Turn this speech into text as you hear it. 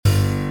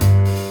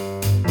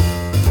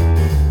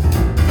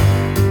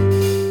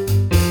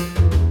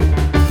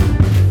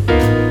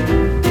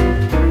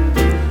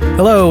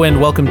Hello and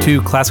welcome to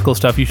Classical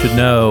Stuff You Should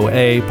Know,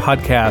 a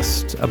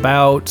podcast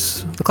about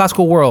the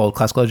classical world,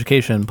 classical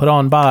education, put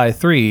on by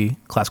 3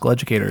 classical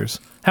educators.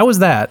 How was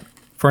that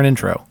for an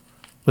intro?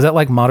 Was that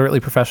like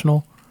moderately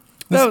professional?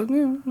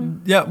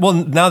 Yeah, well,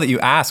 now that you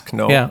ask,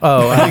 no. Yeah.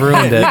 Oh, I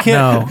ruined it. You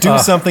can't do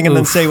something and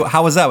then oof. say,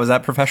 how was that? Was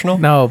that professional?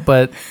 No,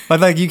 but But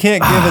like, you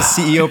can't give a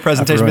CEO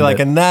presentation and be like, ruined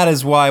it. and that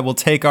is why we'll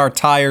take our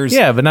tires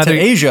Yeah, but not to to-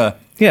 Asia.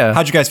 Yeah.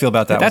 How'd you guys feel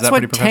about that? That's was that what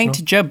pretty professional?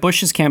 tanked Jeb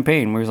Bush's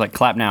campaign, where he was like,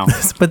 clap now.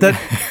 but that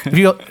if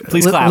you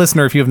Please clap.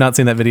 listener, if you have not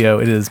seen that video,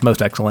 it is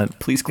most excellent.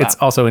 Please clap. It's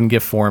also in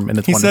GIF form and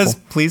it's He wonderful. says,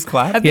 please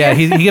clap. Yeah,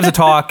 he gives a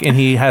talk and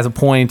he has a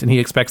point and he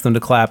expects them to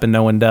clap and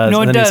no one does. No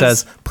one and then does. he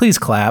says, please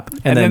clap.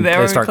 And then they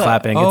they start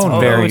clap. clapping. Oh, It's no.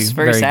 very, It's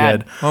very very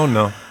sad. good. Oh,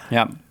 no.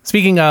 Yeah.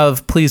 Speaking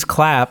of please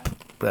clap,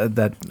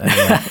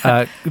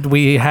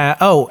 we have.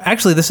 Oh,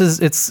 actually,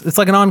 it's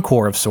like an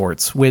encore of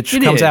sorts, which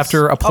It comes is.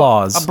 after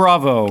applause. A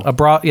bravo.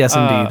 Yes,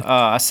 indeed.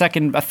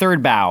 A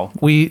third bow.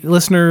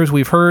 Listeners,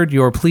 we've heard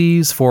your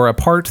pleas for a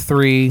part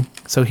 3,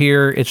 so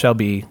here it shall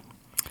be.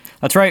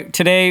 That's right.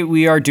 Today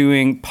we are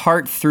doing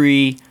part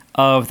 3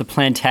 of the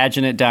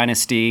Plantagenet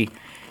dynasty.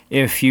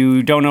 If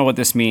you don't know what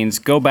this means,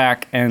 go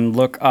back and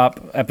look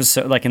up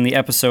episode, like in the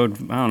episode,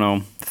 I don't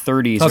know,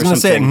 30s I was or going to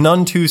say it something.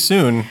 none too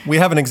soon. We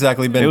haven't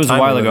exactly been It was a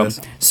while timely ago. with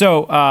this.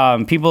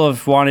 So people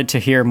have wanted to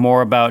hear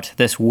more about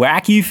this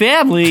wacky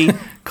family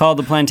called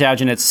the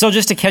Plantagenets. So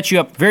just to catch you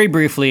up very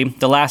briefly,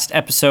 the last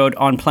episode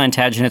on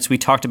Plantagenets, we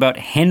talked about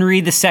Henry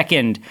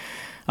II,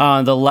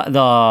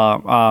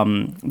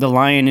 the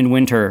Lion in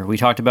Winter. We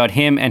talked about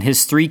him and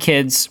his 3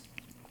 kids.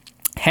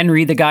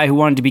 Henry, the guy who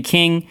wanted to be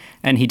king,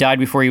 and he died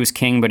before he was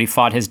king, but he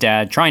fought his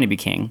dad trying to be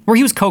king. Or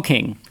he was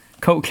co-king.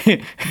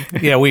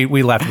 Yeah,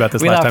 we laughed about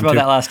this We last laughed time about too.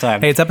 that last time.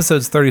 Hey, it's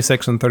episodes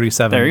 36 and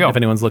 37. There you go. If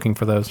anyone's looking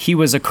for those. He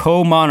was a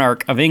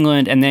co-monarch of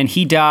England, and then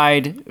he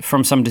died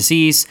from some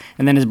disease,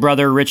 and then his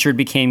brother Richard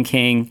became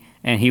king,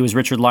 and he was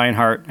Richard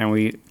Lionheart, and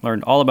we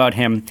learned all about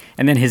him.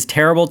 And then his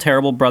terrible,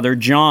 terrible brother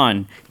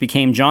John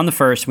became John I,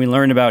 and we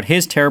learned about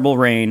his terrible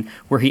reign,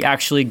 where he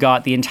actually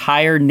got the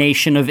entire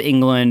nation of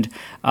England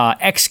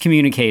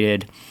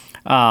excommunicated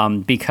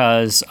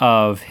because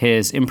of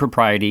his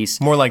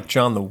improprieties. More like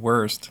John the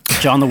Worst.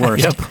 John the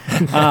Worst.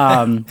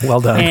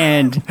 Well done.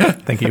 And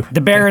Thank you. the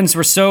barons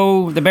were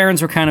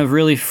kind of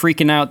really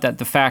freaking out that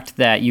the fact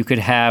that you could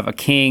have a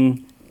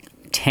king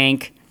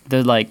tank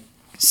the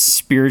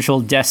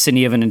spiritual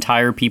destiny of an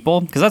entire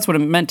people, because that's what it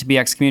meant to be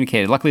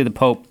excommunicated. Luckily, the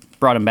Pope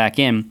brought him back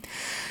in.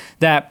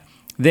 That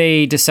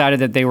they decided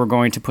that they were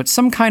going to put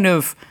some kind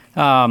of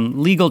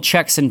legal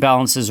checks and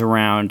balances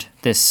around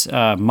this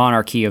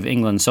monarchy of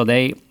England. So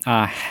they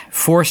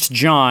forced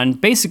John,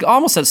 basically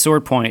almost at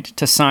sword point,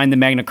 to sign the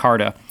Magna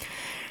Carta.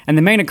 And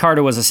the Magna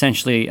Carta was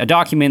essentially a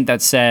document that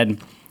said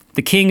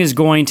the king is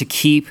going to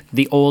keep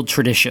the old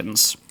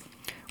traditions,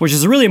 which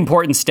is a really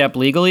important step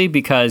legally,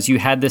 because you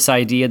had this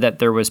idea that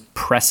there was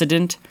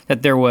precedent,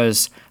 that there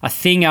was a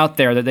thing out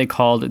there that they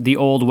called the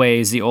old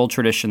ways, the old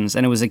traditions,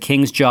 and it was a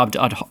king's job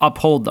to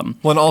uphold them.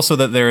 Well, and also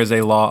that there is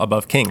a law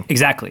above king.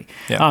 Exactly.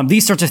 Yeah.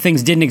 These sorts of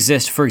things didn't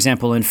exist, for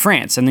example, in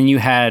France. And then you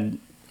had,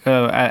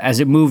 as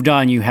it moved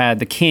on, you had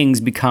the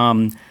kings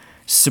become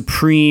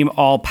supreme,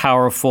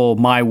 all-powerful,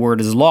 my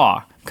word is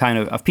law kind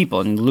of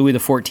people, and Louis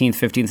XIV,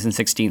 15th, and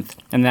 16th,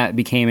 and that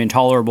became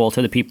intolerable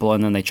to the people,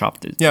 and then they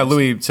chopped it. Yeah,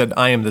 Louis said,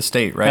 I am the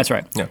state, right? That's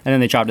right. Yeah. And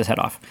then they chopped his head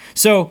off.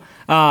 So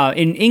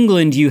in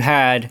England, you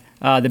had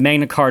the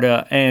Magna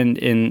Carta, and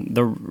in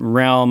the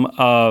realm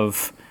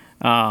of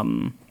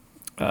the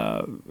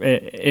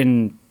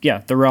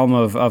realm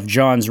of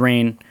John's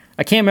reign.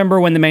 I can't remember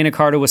when the Magna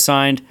Carta was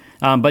signed,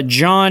 but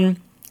John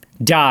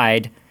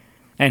died,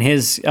 and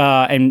his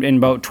in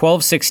about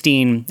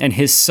 1216, and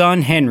his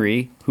son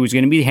Henry, who was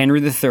going to be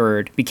Henry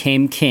III,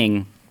 became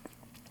king,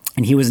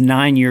 and he was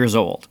 9 years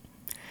old.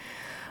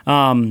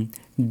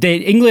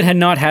 England had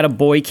not had a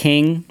boy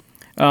king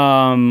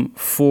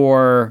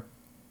before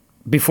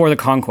the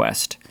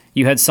conquest.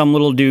 You had some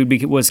little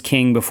dude was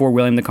king before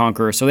William the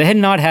Conqueror, so they had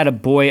not had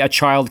a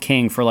child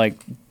king for like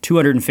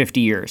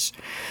 250 years.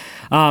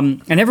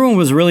 And everyone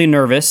was really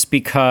nervous,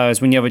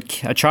 because when you have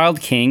a child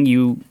king,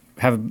 you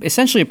have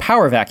essentially a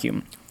power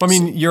vacuum. I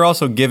mean, you're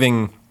also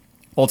giving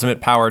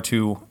ultimate power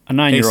to A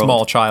 9-year-old.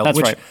 small child. That's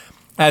which, right.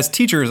 As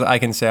teachers, I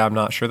can say I'm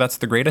not sure that's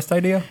the greatest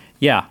idea.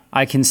 Yeah,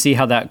 I can see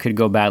how that could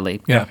go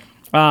badly. Yeah.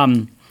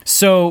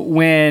 So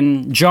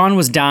when John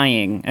was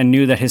dying and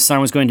knew that his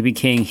son was going to be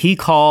king, he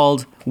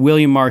called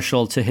William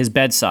Marshall to his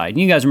bedside.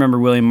 You guys remember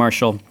William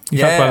Marshall? You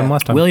talked about him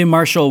last time. William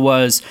Marshall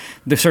was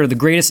the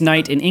greatest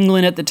knight in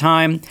England at the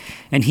time,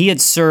 and he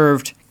had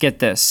served, get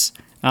this,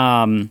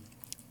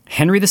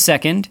 Henry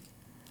II,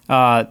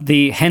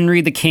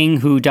 Henry the king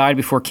who died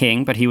before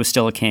king, but he was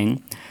still a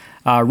king,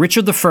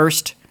 Richard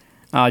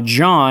I,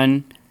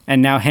 John,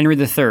 and now Henry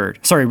III.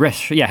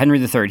 Henry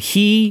III.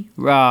 He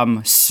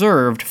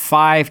served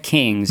 5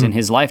 kings in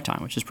his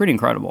lifetime, which is pretty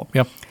incredible.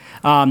 Yep.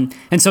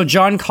 And so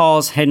John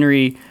calls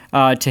Henry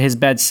to his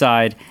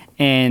bedside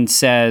and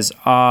says,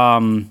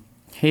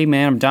 hey,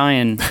 man, I'm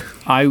dying.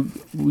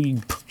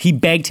 he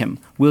begged him,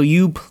 will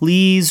you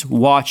please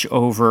watch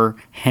over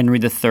Henry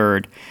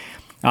III?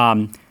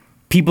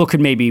 People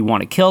could maybe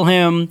want to kill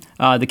him.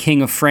 The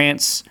King of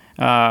France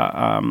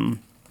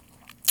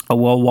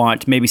will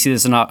want maybe see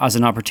this as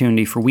an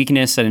opportunity for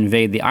weakness and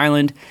invade the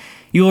island.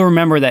 You will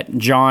remember that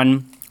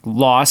John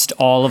lost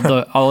all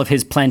of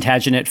his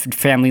Plantagenet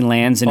family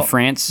lands in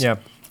France. Yeah.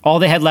 All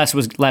they had left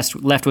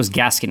was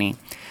Gascony.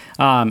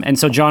 And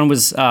so John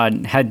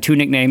had two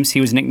nicknames. He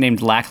was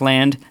nicknamed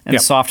Lackland and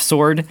Yep. Soft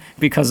Sword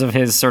because of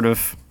his sort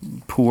of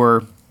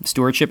poor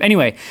stewardship.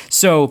 Anyway,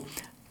 so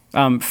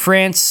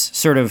France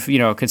sort of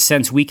could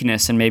sense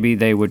weakness, and maybe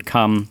they would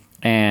come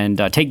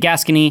and take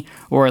Gascony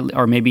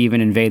or maybe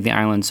even invade the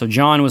island. So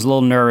John was a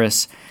little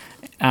nervous,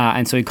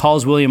 and so he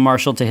calls William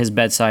Marshall to his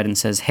bedside and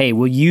says, "Hey,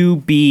 will you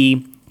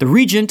be the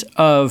regent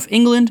of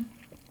England,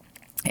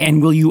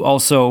 and will you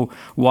also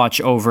watch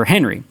over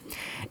Henry?"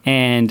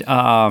 And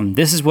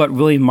this is what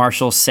William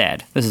Marshall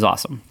said. This is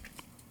awesome.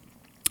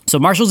 So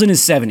Marshall's in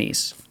his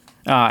 70s,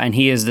 and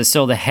he is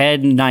still the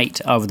head knight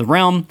of the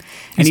realm.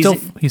 And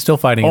He's still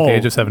fighting at the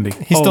age of 70.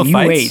 He still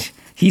fights? Wait.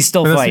 He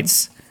still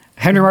fights.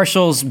 Henry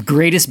Marshall's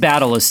greatest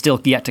battle is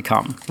still yet to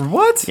come.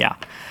 What? Yeah.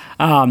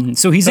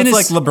 So he's That's in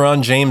his... like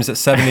LeBron James at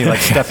 70, like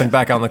stepping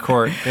back on the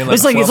court. Being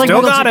It's like Still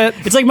Michael, got it.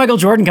 It's like Michael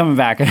Jordan coming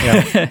back.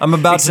 I'm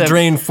about to Except-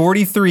 drain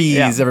 43s,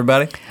 Yeah.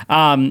 everybody.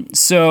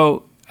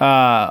 So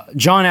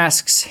John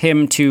asks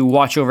him to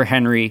watch over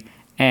Henry,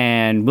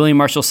 and William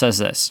Marshall says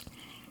this: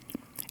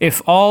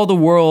 "If all the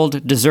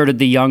world deserted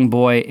the young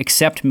boy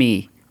except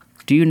me,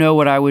 do you know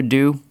what I would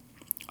do?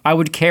 I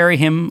would carry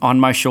him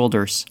on my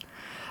shoulders.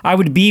 I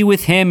would be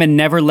with him and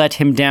never let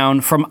him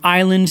down from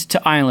island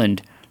to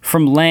island,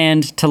 from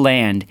land to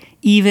land,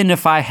 even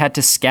if I had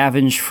to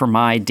scavenge for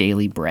my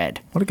daily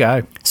bread." What a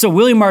guy. So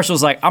William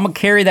Marshall's like, I'm going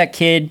to carry that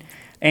kid,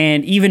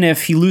 and even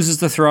if he loses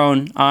the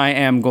throne, I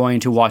am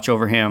going to watch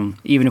over him,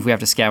 even if we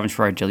have to scavenge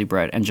for our daily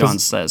bread. And John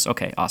says,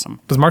 okay,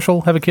 awesome. Does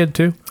Marshall have a kid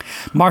too?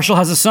 Marshall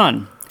has a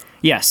son.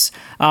 Yes.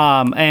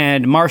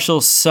 And William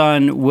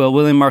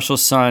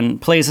Marshall's son,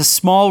 plays a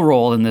small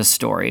role in this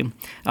story.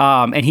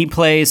 And he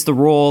plays the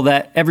role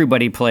that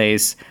everybody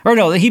plays. Or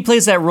no, he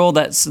plays that role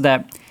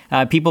that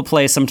people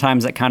play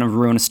sometimes that kind of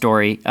ruin a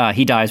story.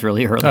 He dies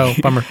really early. Oh,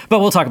 bummer. But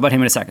we'll talk about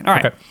him in a second. All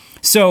right. Okay.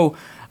 So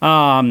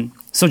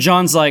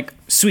John's like,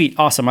 sweet,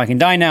 awesome, I can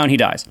die now, and he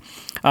dies.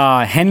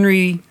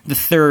 Henry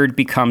III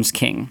becomes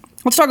king.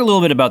 Let's talk a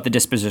little bit about the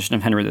disposition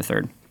of Henry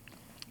III.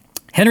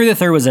 Henry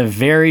III was a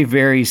very,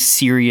 very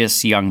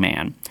serious young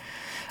man.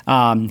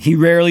 He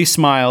rarely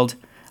smiled.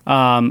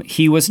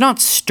 He was not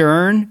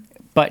stern,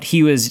 but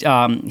he was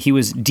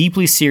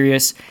deeply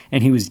serious,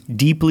 and he was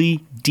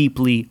deeply,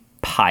 deeply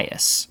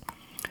pious.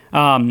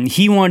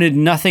 He wanted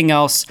nothing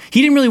else.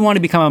 He didn't really want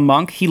to become a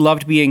monk. He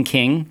loved being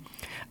king,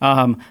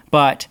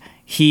 but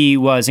he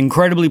was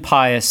incredibly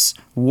pious,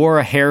 wore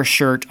a hair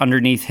shirt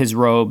underneath his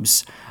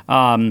robes,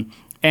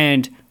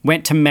 and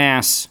went to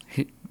mass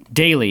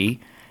daily,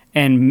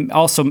 and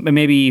also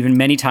maybe even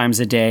many times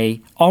a day,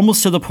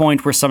 almost to the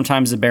point where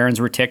sometimes the barons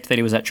were ticked that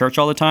he was at church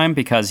all the time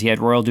because he had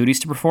royal duties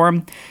to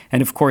perform.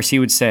 And of course he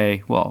would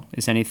say, well,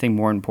 is anything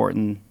more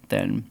important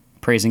than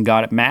praising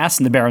God at mass?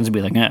 And the barons would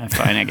be like,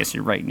 fine, I guess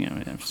you're right.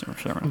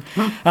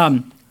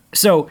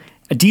 So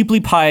a deeply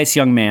pious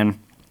young man,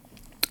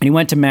 and he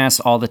went to mass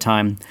all the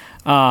time.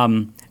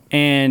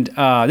 And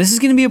this is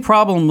going to be a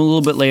problem a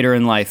little bit later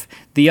in life.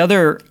 The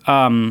other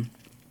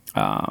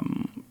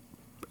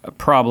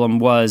problem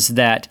was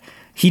that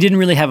he didn't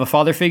really have a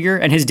father figure,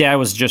 and his dad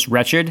was just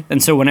wretched.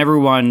 And so when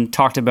everyone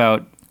talked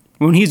about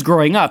when he's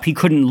growing up, he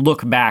couldn't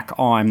look back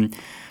on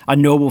a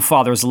noble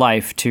father's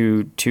life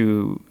to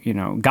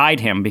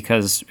guide him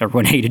because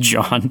everyone hated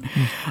John.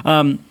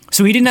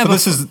 So he didn't have. So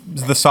this is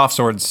the soft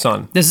sword's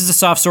son. This is the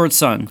soft sword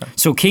son. Okay.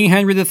 So King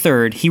Henry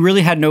III, he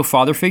really had no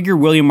father figure.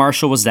 William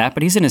Marshall was that,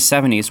 but he's in his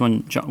 70s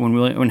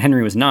when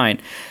Henry was 9.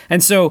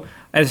 And so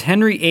as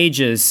Henry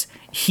ages,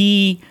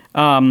 he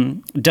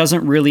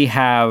doesn't really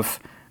have.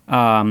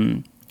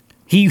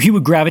 He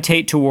would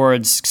gravitate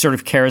towards sort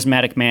of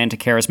charismatic man to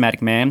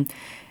charismatic man,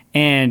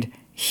 and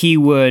he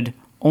would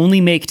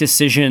only make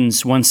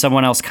decisions when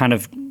someone else kind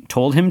of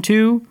told him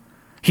to.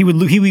 He would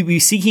be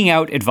seeking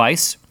out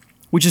advice,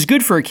 which is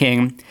good for a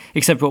king,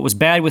 except what was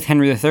bad with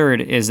Henry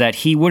III is that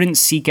he wouldn't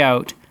seek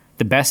out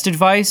the best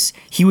advice.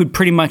 He would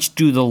pretty much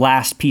do the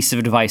last piece of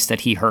advice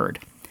that he heard,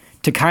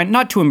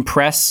 not to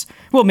impress.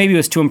 Well, maybe it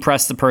was to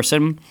impress the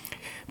person,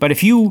 but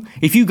if you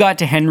got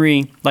to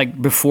Henry like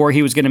before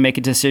he was going to make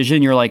a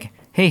decision, you're like,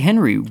 "Hey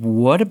Henry,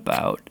 what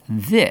about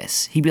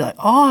this?" He'd be like,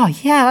 "Oh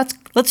yeah,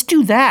 let's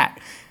do that."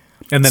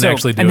 And then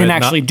actually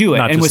do it.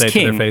 Not just was say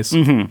king. To their face.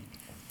 Mm-hmm.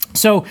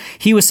 So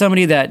he was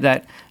somebody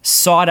that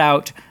sought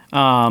out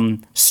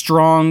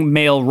strong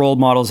male role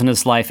models in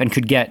his life and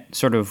could get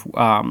sort of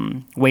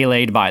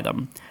waylaid by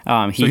them.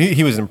 So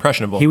he was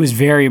impressionable. He was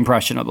very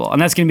impressionable,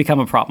 and that's going to become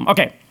a problem.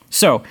 Okay,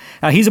 so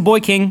he's a boy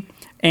king,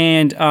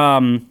 and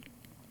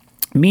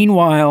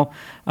meanwhile,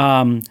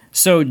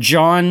 so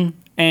John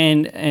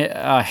and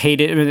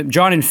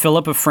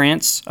Philip of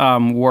France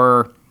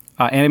were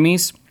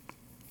enemies.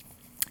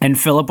 And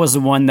Philip was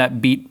the one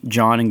that beat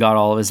John and got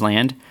all of his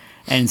land.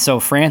 And so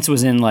France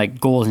was in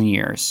like golden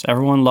years.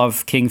 Everyone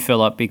loved King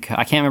Philip because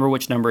I can't remember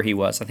which number he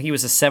was. I think he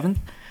was the 7th.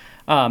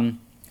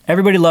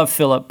 Everybody loved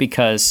Philip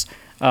because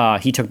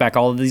he took back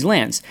all of these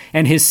lands.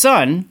 And his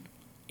son,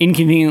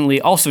 inconveniently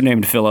also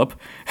named Philip,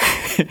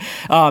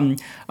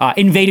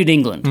 invaded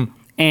England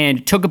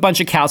and took a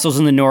bunch of castles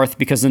in the north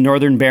because the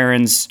northern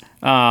barons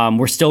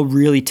were still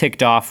really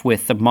ticked off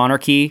with the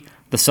monarchy,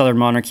 the southern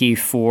monarchy,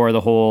 for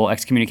the whole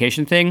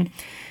excommunication thing.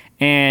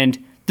 And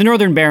the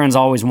northern barons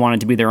always wanted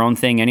to be their own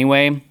thing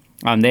anyway.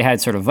 They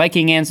had sort of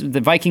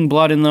the Viking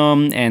blood in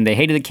them, and they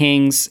hated the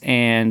kings.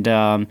 And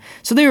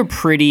so they were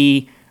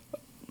pretty...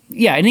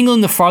 Yeah, in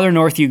England, the farther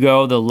north you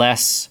go, the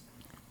less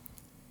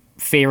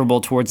favorable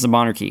towards the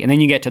monarchy. And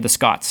then you get to the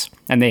Scots,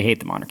 and they hate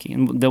the monarchy.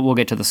 And we'll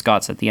get to the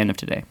Scots at the end of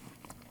today.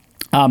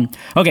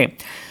 Okay,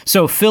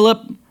 so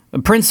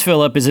Prince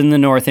Philip is in the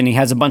north, and he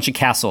has a bunch of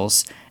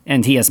castles,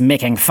 and he is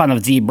making fun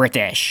of the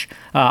British.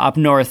 Up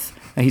north,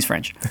 he's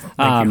French.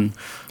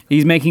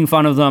 He's making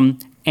fun of them,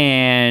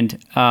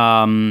 and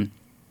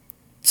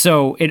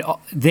so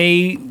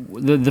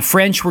the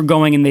French were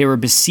going, and they were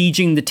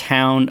besieging the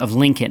town of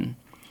Lincoln.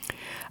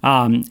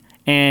 And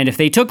if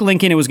they took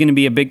Lincoln, it was going to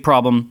be a big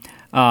problem.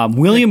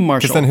 William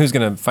Marshall. Because then who's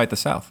going to fight the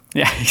South?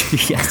 Yeah,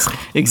 yes,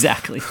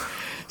 exactly.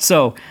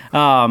 So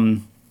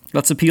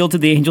let's appeal to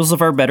the angels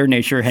of our better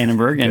nature,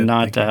 Hannenberg, and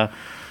not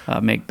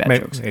make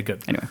bad jokes. Okay,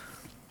 good. Anyway.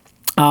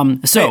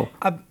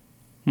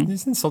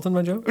 He's insulting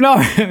my joke? No,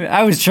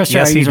 I was just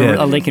trying to use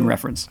a Lincoln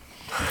reference.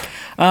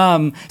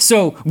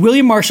 So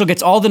William Marshall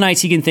gets all the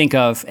knights he can think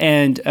of,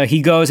 and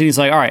he goes and he's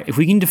like, all right, if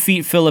we can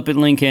defeat Philip at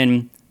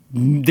Lincoln,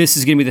 this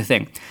is going to be the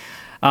thing.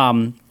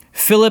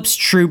 Philip's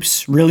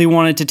troops really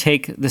wanted to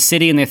take the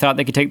city, and they thought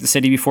they could take the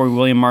city before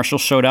William Marshall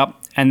showed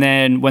up. And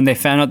then when they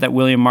found out that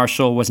William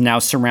Marshall was now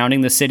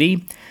surrounding the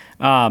city,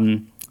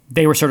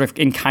 they were sort of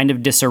in kind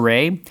of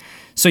disarray.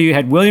 So you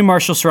had William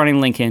Marshall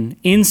surrounding Lincoln.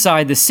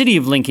 Inside the city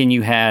of Lincoln,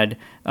 you had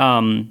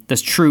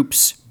the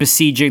troops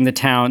besieging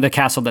the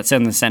castle that's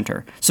in the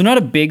center. So not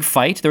a big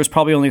fight. There was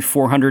probably only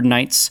 400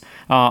 knights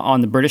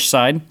on the British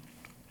side.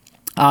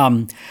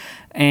 And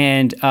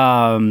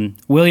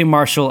William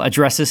Marshall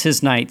addresses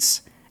his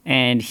knights,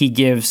 and he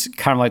gives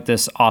kind of like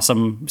this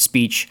awesome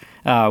speech,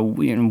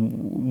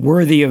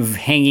 worthy of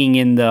hanging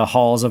in the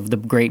halls of the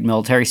great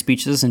military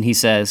speeches. And he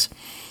says,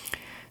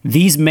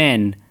 "These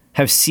men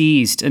have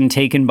seized and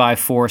taken by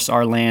force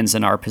our lands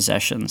and our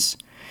possessions.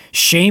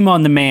 Shame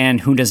on the man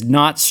who does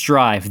not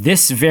strive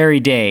this very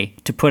day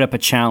to put up a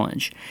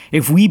challenge.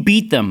 If we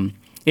beat them,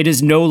 it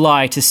is no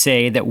lie to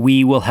say that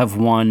we will have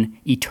won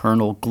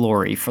eternal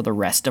glory for the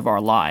rest of our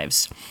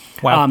lives."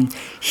 Wow.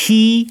 It's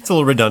a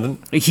little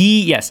redundant.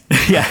 Yes.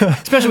 Yeah.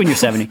 Especially when you're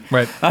 70.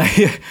 Right.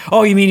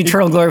 Oh, you mean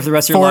eternal glory for the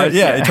rest of your lives?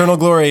 Yeah, eternal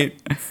glory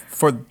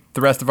for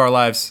the rest of our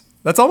lives.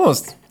 That's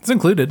almost... It's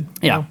included.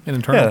 Yeah. In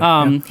internal.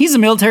 Yeah. He's a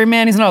military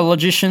man. He's not a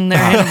logician there,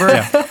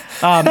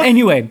 Hannenberg.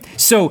 Anyway,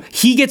 so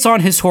he gets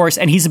on his horse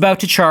and he's about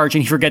to charge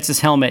and he forgets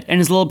his helmet. And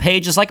his little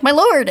page is like, "My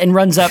lord," and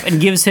runs up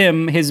and gives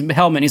him his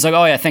helmet. He's like,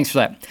 "Oh yeah, thanks for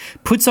that."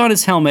 Puts on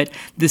his helmet.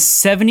 This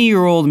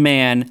 70-year-old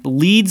man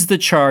leads the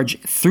charge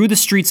through the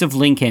streets of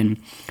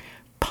Lincoln,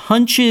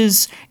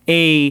 punches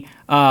a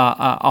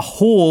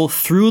hole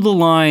through the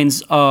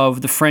lines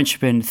of the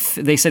Frenchmen.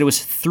 They said it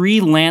was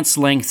 3 lance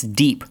lengths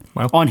deep.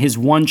 Wow. On his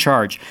one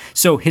charge.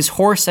 So his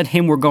horse and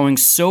him were going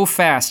so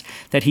fast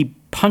that he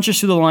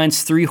punches through the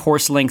lines 3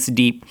 horse lengths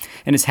deep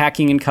and is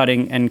hacking and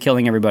cutting and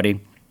killing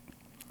everybody.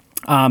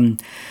 Everyone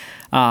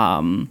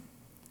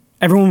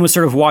was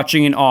sort of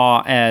watching in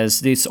awe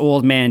as this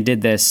old man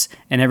did this,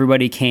 and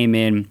everybody came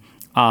in.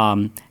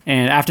 And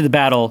after the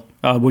battle,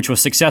 which was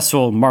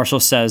successful,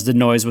 Marshall says the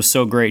noise was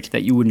so great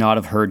that you would not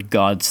have heard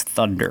God's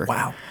thunder.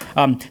 Wow.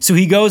 So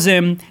he goes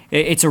in.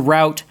 It's a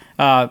rout.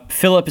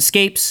 Philip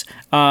escapes,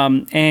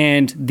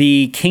 and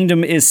the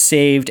kingdom is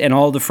saved, and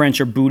all the French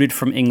are booted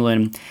from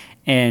England.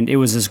 And it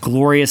was this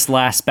glorious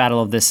last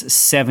battle of this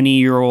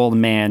 70-year-old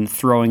man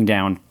throwing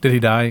down. Did he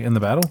die in the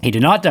battle? He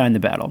did not die in the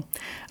battle.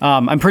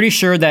 I'm pretty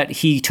sure that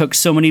he took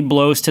so many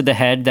blows to the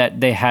head that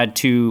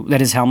that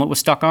his helmet was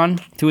stuck on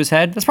to his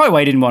head. That's probably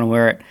why he didn't want to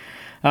wear it.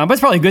 But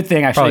it's probably a good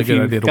thing, actually, Probably a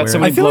good idea to wear it.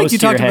 I feel like you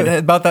talked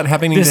about that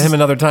happening to him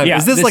another time. Yeah,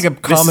 is this like a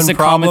common this is a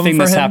problem common thing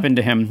for that's him? happened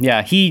to him.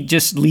 Yeah, he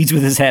just leads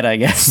with his head, I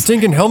guess.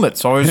 Stinking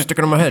helmets always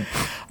sticking on my head.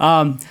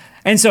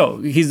 And so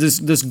he's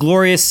this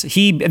glorious,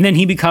 and then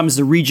he becomes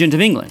the regent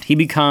of England. He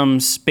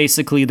becomes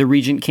basically the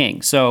regent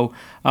king. So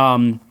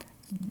going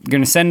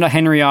to send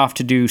Henry off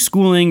to do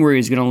schooling, where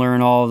he's going to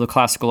learn all of the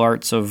classical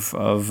arts of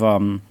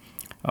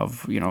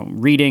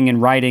reading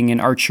and writing and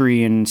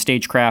archery and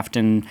stagecraft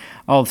and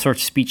all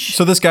sorts of speech.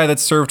 So this guy that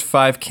served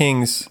 5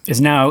 kings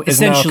is now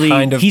essentially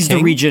kind of he's king?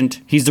 the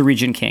regent. He's the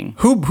regent king.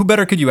 Who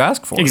better could you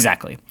ask for?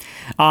 Exactly.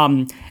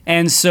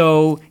 And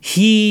so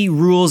he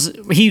rules,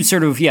 he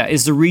sort of,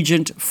 is the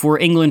regent for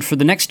England for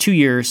the next 2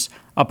 years,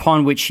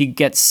 upon which he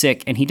gets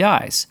sick and he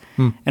dies.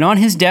 And on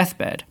his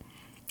deathbed,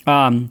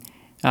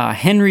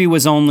 Henry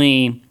was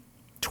only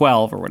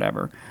 12 or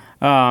whatever.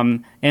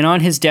 And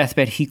on his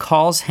deathbed, he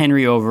calls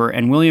Henry over,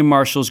 and William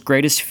Marshall's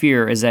greatest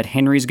fear is that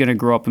Henry's going to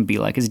grow up and be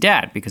like his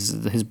dad because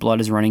his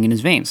blood is running in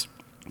his veins.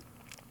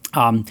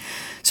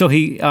 So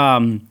he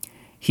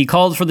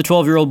called for the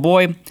 12-year-old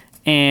boy,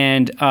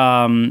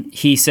 and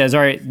he says,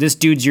 all right, this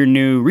dude's your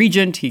new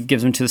regent. He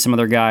gives him to some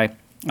other guy.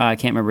 I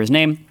can't remember his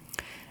name.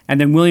 And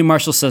then William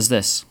Marshall says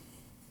this,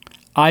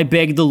 I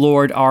beg the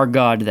Lord our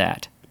God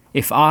that,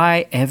 if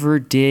I ever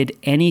did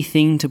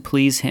anything to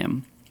please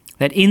him,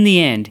 that in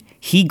the end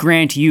he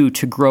grant you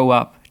to grow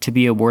up to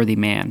be a worthy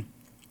man.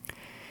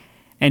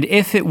 And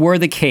if it were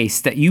the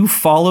case that you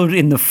followed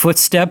in the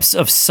footsteps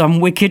of some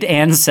wicked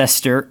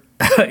ancestor,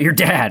 your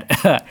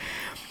dad,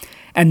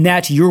 and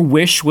that your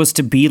wish was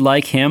to be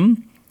like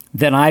him,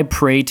 then I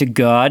pray to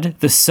God,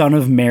 the Son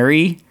of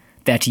Mary,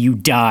 that you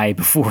die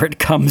before it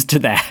comes to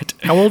that.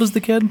 How old is the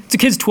kid? The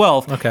kid's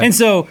 12. Okay. And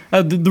so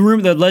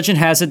the legend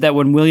has it that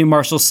when William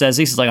Marshall says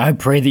this, he's like, I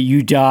pray that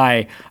you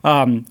die.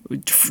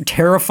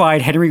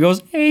 Terrified Henry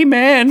goes,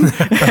 amen.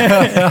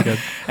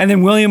 And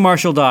then William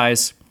Marshall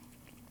dies.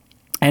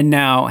 And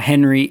now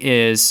Henry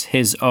is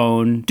his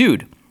own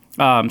dude.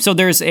 So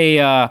there's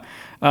a...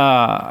 Wait,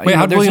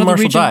 how did William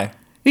Marshall die?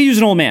 He was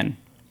an old man.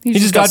 He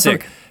just got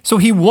sick. So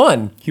he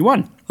won. He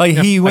won. Like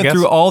he I went guess.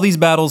 through all these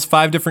battles,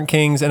 5 different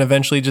kings, and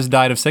eventually just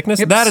died of sickness.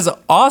 Yep. That is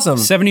awesome.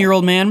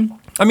 70-year-old man.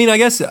 I mean, I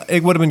guess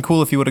it would have been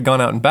cool if he would have gone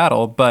out in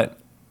battle, but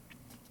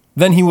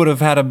then he would have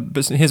had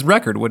his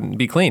record wouldn't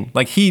be clean.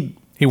 Like He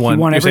won.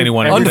 won You're saying he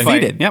won every everything.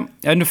 Undefeated. fight.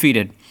 Yep,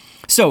 undefeated.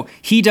 So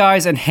he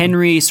dies, and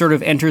Henry sort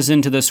of enters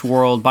into this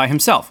world by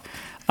himself.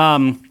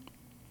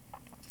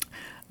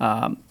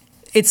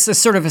 It's a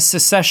sort of a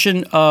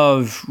succession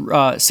of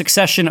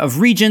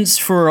regents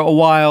for a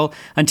while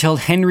until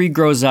Henry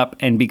grows up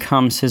and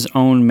becomes his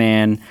own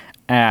man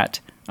at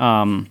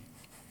becomes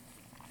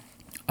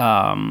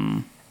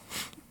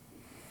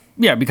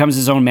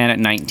his own man at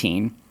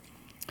 19.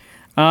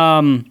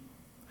 So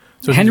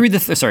Henry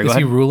the sorry, go is ahead.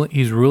 he ruling?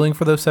 He's ruling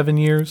for those 7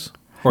 years.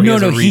 Or No,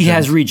 has a he regent?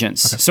 has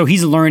regents. Okay. So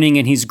he's learning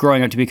and he's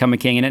growing up to become a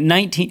king. And at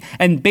 19,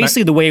 and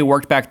basically the way it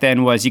worked back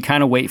then was you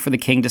kind of wait for the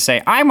king to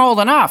say, I'm old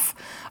enough.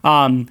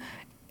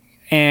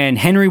 And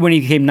Henry, when he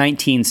became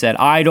 19, said,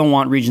 I don't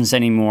want regents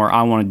anymore.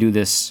 I want to do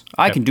this.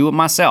 I can do it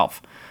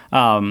myself.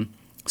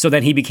 So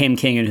then he became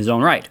king in his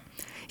own right.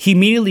 He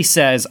immediately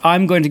says,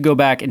 I'm going to go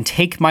back and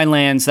take my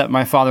lands that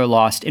my father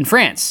lost in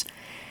France.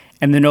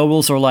 And the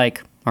nobles are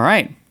like, all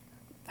right,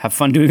 have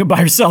fun doing it by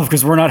yourself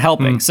because we're not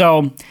helping.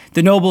 So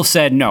the nobles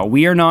said, no,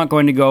 we are not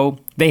going to go.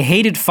 They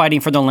hated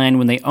fighting for the land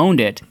when they owned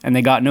it and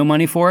they got no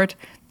money for it.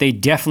 They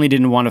definitely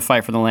didn't want to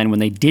fight for the land when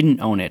they didn't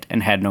own it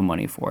and had no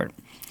money for it.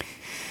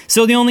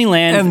 So the only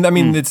land... And I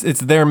mean, it's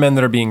their men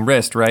that are being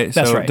risked, right?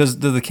 That's so right. Does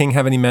the king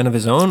have any men of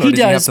his own? Or He does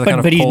does, he have to kind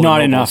of but he's pull the not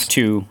nobles?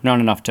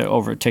 enough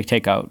to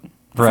take out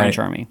the French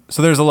army.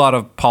 So there's a lot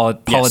of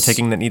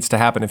politicking that needs to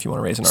happen if you want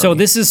to raise an army. So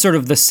this is sort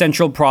of the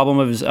central problem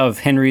of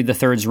Henry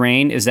III's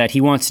reign is that he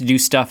wants to do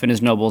stuff and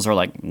his nobles are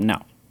like,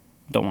 no,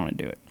 don't want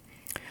to do it.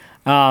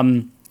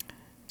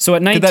 So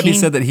at 19... Could that be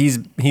said that he's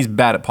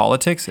bad at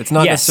politics? It's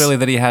not Yes. necessarily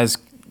that he has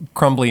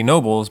crumbly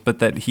nobles, but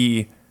that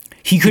he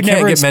could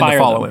never get men to inspire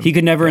follow them. him. He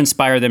could never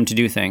inspire them to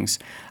do things.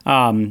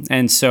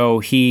 And so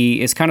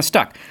he is kind of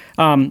stuck.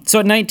 So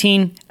at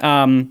 19,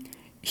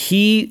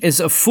 he is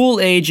of full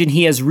age and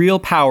he has real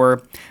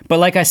power. But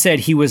like I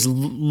said, he was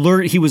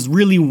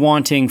really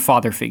wanting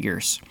father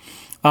figures.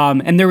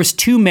 And there was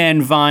 2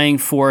 men vying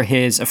for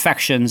his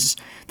affections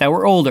that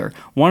were older.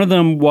 One of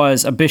them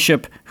was a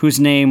bishop whose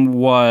name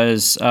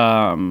was,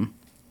 I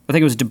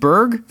think it was de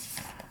Burgh.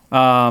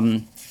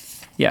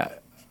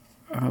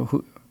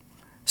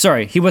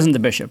 Sorry, he wasn't the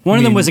bishop. One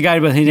of them was a guy,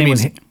 but his name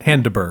was...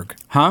 Handeberg.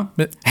 Huh?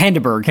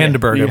 Handeberg.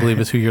 Handeberg, yeah. I believe,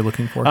 is who you're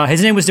looking for.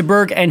 His name was de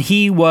Burgh, and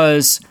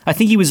I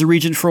think he was a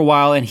regent for a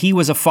while, and he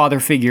was a father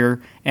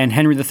figure, and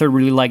Henry III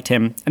really liked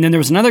him. And then there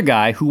was another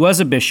guy who was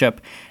a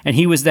bishop, and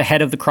he was the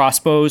head of the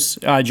crossbows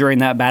during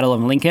that Battle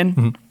of Lincoln.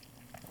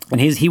 Mm-hmm.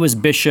 And he was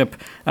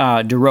Bishop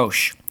de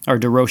Roche, or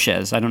de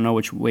Roches. I don't know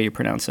which way you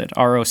pronounce it.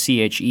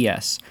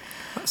 Roches.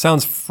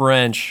 Sounds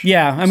French.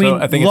 Yeah, I mean,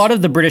 I think a lot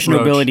of the British Roche.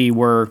 nobility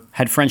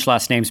had French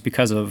last names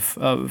because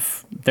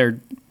of their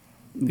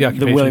the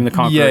occupation. William the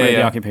Conqueror, Yeah, right, yeah.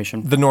 the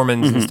occupation. The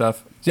Normans and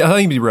stuff. Yeah, I think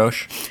it'd be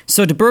Roche.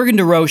 So de Burgh and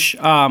de Roche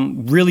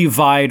really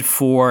vied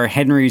for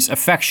Henry's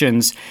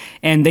affections,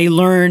 and they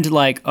learned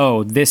like,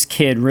 oh, this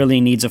kid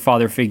really needs a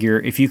father figure.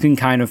 If you can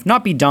kind of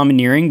not be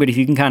domineering, but if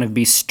you can kind of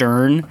be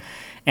stern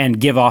and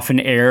give off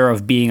an air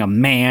of being a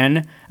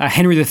man,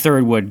 Henry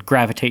III would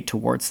gravitate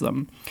towards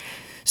them.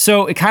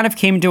 So it kind of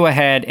came to a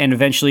head, and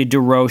eventually de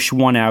Roche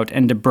won out,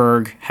 and de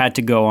Burgh had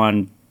to go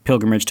on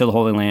pilgrimage to the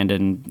Holy Land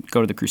and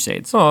go to the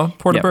Crusades. Oh,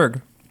 poor de Yep.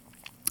 Burgh.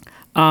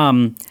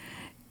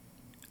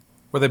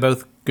 Were they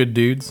both good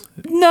dudes?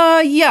 No,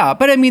 yeah,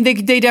 but I mean,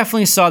 they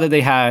definitely saw that they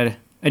had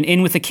an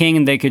in with the king,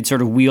 and they could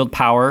sort of wield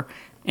power,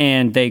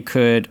 and they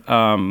could.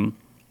 So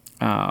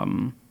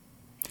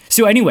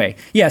anyway,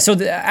 yeah.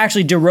 So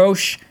actually, de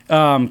Roche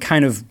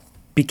kind of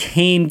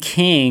became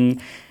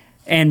king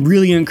and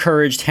really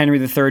encouraged Henry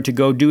III to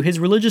go do his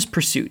religious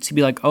pursuits. He'd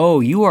be like, "Oh,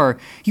 you are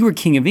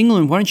King of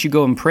England. Why don't you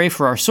go and pray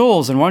for our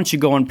souls? And why don't you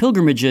go on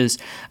pilgrimages?"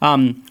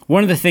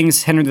 One of the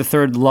things Henry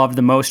III loved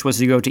the most was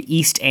to go to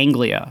East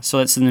Anglia. So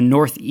that's in the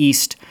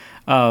northeast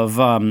of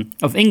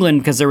England,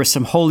 because there were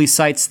some holy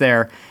sites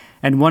there.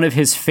 And one of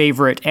his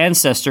favorite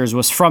ancestors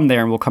was from there,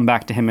 and we'll come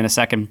back to him in a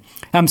second.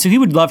 So he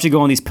would love to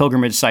go on these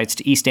pilgrimage sites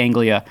to East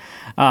Anglia.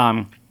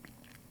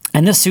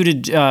 And this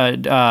suited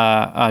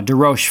de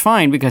Roche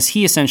fine, because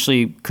he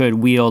essentially could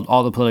wield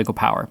all the political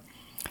power.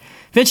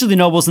 Eventually, the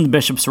nobles and the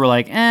bishops were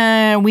like,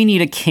 we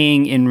need a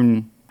king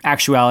in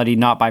actuality,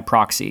 not by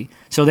proxy.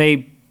 So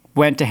they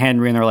went to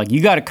Henry, and they're like,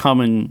 you got to come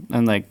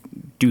and like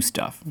do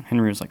stuff.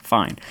 Henry was like,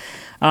 fine.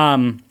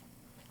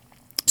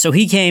 So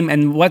he came,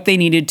 and what they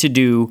needed to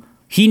do,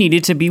 he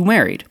needed to be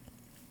married.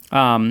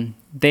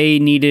 They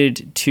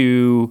needed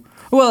to,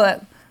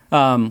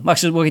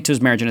 actually, we'll get to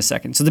his marriage in a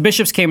second. So the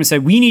bishops came and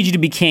said, we need you to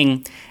be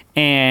king.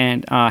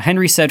 And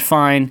Henry said,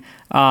 fine.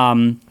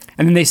 And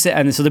then they said,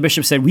 and so the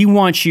bishop said, we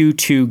want you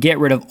to get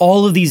rid of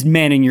all of these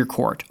men in your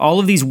court, all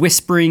of these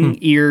whispering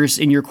ears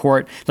in your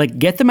court, like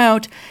get them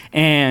out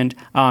and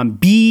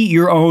be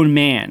your own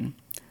man.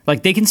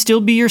 Like they can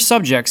still be your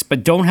subjects,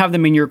 but don't have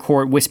them in your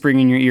court whispering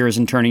in your ears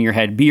and turning your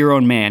head. Be your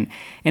own man.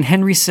 And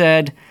Henry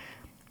said,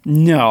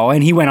 no,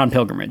 and he went on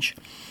pilgrimage.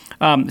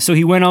 So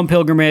he went on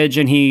pilgrimage,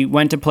 and he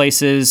went to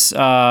places,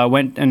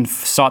 went and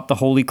sought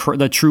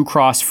the true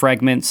cross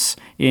fragments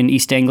in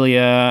East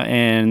Anglia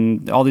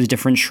and all these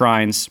different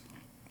shrines.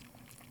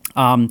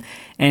 And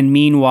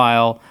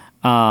meanwhile,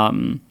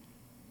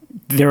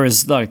 there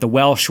was like the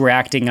Welsh were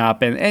acting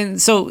up, and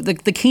so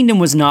the kingdom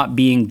was not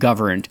being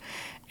governed,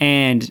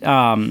 and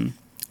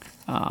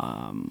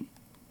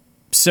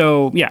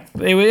so yeah,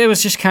 it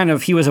was just kind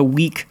of, he was a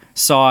weak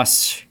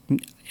sauce,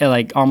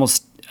 like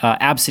almost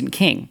absent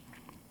king.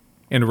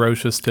 And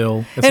Roche is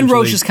still And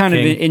Roche is kind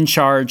king. of in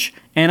charge.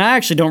 And I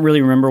actually don't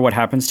really remember what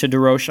happens to de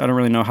Roche. I don't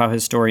really know how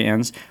his story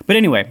ends. But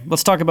anyway,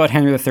 let's talk about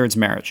Henry III's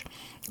marriage.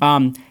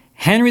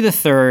 Henry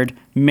III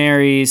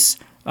marries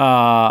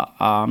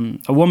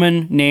a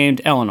woman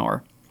named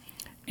Eleanor.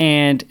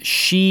 And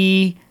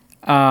she,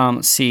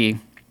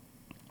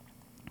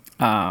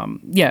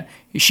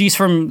 she's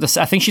from,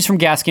 I think she's from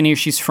Gascony, or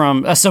she's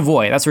from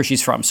Savoy. That's where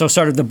she's from. So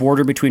sort of the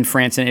border between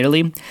France and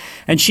Italy.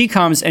 And she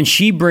comes and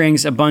she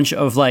brings a bunch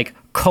of like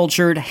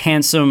cultured,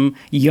 handsome,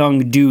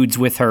 young dudes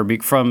with her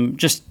from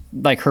just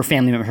like her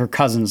family, her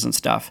cousins and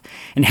stuff.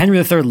 And Henry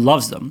III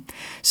loves them.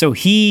 So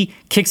he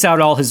kicks out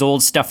all his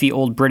old stuffy,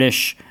 old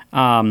British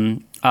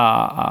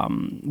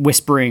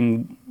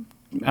whispering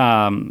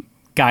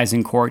guys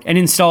in court and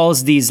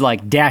installs these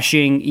like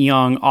dashing,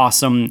 young,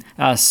 awesome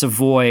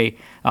Savoy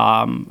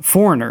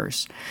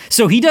foreigners.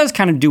 So he does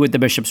kind of do what the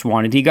bishops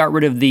wanted. He got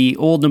rid of the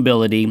old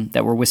nobility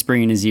that were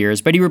whispering in his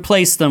ears, but he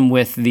replaced them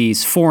with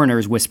these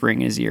foreigners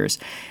whispering in his ears.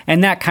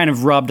 And that kind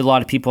of rubbed a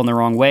lot of people in the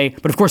wrong way.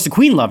 But of course, the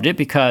queen loved it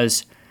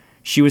because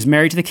she was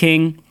married to the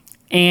king,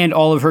 and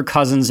all of her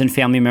cousins and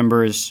family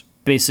members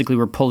basically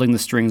were pulling the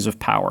strings of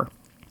power.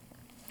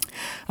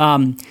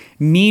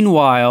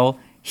 Meanwhile,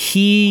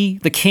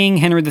 the king,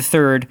 Henry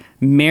III,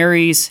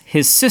 marries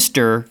his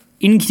sister,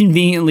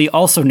 inconveniently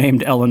also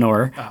named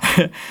Eleanor,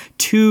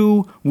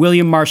 to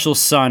William Marshall's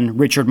son,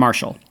 Richard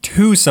Marshall.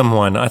 To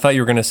someone. I thought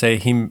you were going to say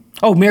he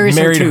marries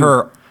married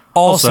her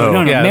also.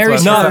 No, Yeah,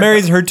 marries that's what I her. thought.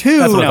 Marries her to.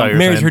 That's what I thought you were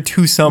marries saying. her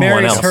to someone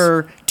Marries else.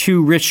 her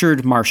to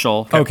Richard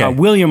Marshall, Okay.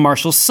 William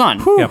Marshall's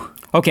son. Yep.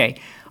 Okay.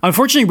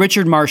 Unfortunately,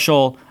 Richard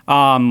Marshall,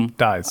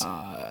 Dies.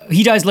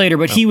 he dies later,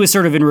 but he was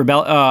sort of in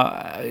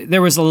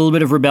there was a little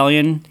bit of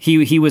rebellion.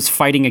 He was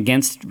fighting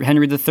against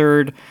Henry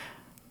III,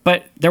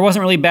 but there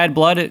wasn't really bad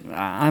blood.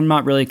 I'm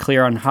not really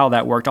clear on how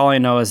that worked. All I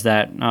know is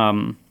that,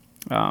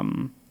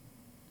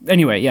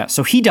 anyway, yeah.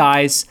 So he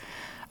dies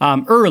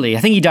early. I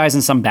think he dies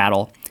in some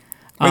battle.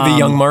 Wait, the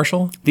young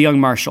Marshall? The young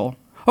Marshall.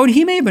 Oh, and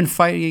he may have been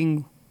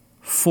fighting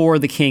for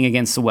the king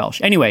against the Welsh.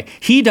 Anyway,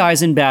 he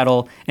dies in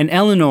battle, and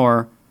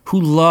Eleanor,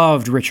 who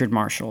loved Richard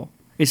Marshall,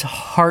 is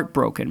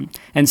heartbroken.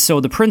 And so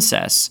the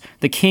princess,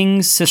 the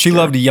king's sister... She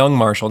loved young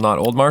Marshall, not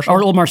old Marshall?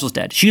 Or old Marshall's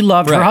dead. She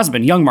loved her Right.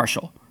 husband, young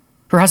Marshall.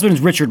 Her husband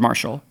is Richard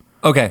Marshall.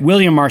 Okay.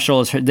 William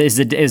Marshall is the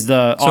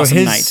So awesome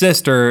his knight.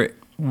 sister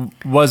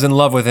was in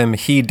love with him.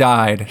 He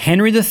died.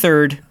 Henry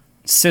III,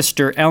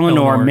 sister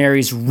Eleanor, Eleanor.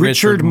 marries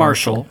Richard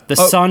Marshall, the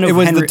Oh, son of it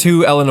was Henry... the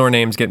two Eleanor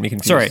names get me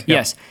confused. Sorry, Yeah.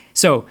 yes.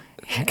 So...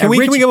 Can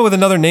we come up with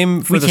another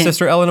name for We the can.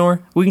 sister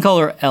Eleanor? We can call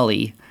her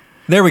Ellie.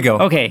 There we go.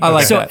 Okay, I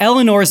like so that.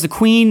 Eleanor is the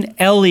queen.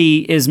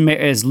 Ellie is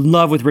in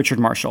love with Richard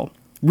Marshall.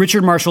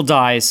 Richard Marshall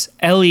dies.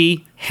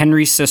 Ellie,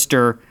 Henry's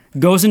sister,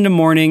 goes into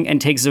mourning and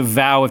takes a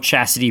vow of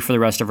chastity for the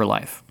rest of her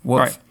life. Woof.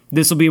 All right,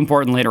 this will be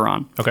important later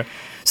on. Okay.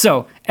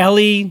 So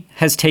Ellie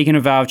has taken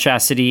a vow of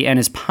chastity and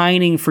is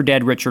pining for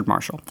dead Richard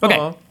Marshall.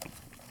 Okay.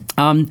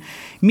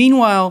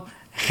 Meanwhile,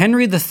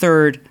 Henry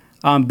III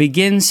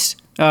begins.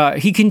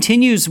 He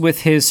continues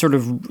with his sort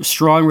of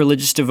strong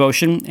religious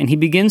devotion, and he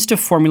begins to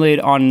formulate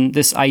on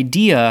this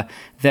idea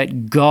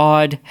that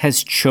God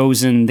has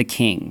chosen the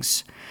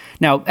kings.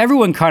 Now,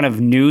 everyone kind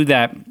of knew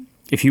that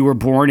if you were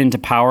born into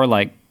power,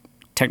 like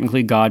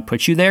technically God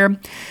put you there.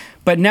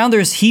 But now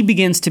he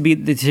begins to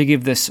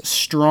give this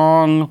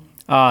strong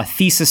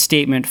thesis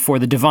statement for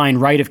the divine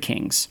right of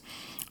kings.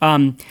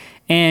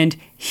 And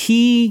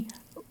he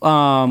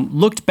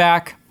looked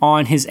back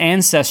on his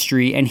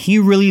ancestry, and he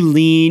really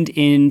leaned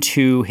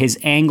into his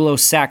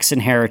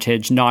Anglo-Saxon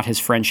heritage, not his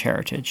French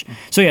heritage.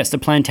 So yes, the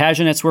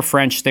Plantagenets were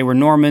French, they were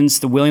Normans,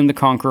 the William the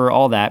Conqueror,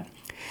 all that.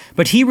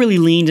 But he really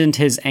leaned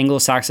into his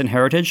Anglo-Saxon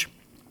heritage,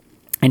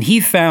 and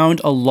he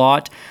found a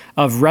lot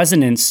of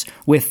resonance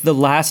with the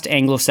last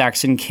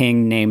Anglo-Saxon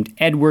king named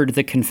Edward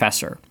the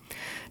Confessor.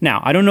 Now,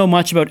 I don't know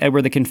much about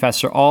Edward the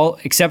Confessor,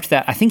 except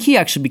that I think he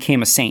actually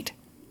became a saint.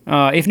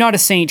 If not a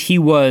saint, he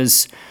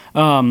was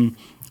one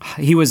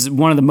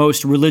of the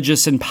most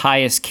religious and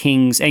pious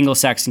kings,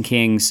 Anglo-Saxon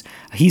kings.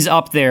 He's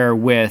up there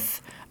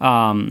with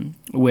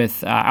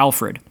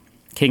Alfred,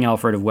 King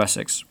Alfred of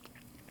Wessex.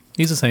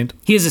 He's a saint.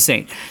 He is a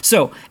saint.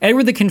 So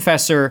Edward the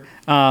Confessor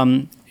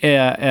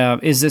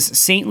is this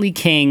saintly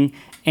king,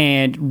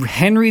 and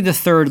Henry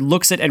III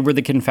looks at Edward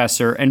the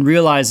Confessor and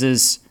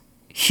realizes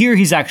here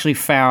he's actually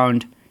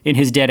found in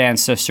his dead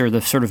ancestor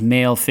the sort of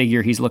male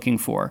figure he's looking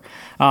for.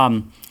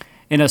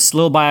 In a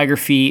slow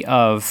biography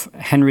of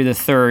Henry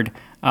III,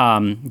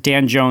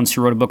 Dan Jones,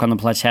 who wrote a book on the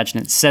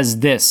Plantagenets,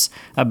 says this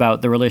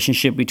about the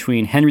relationship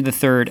between Henry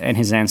III and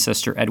his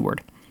ancestor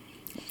Edward.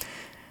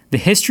 The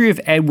history of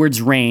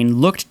Edward's reign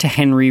looked to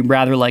Henry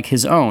rather like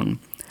his own.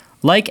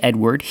 Like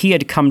Edward, he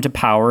had come to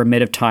power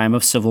amid a time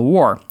of civil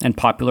war and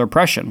popular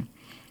oppression.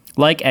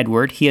 Like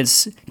Edward, he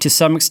has to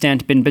some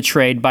extent been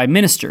betrayed by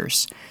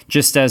ministers.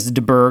 Just as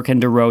de Burgh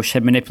and de Roche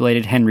had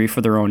manipulated Henry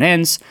for their own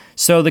ends,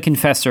 so the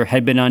Confessor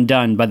had been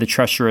undone by the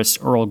treacherous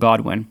Earl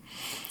Godwin.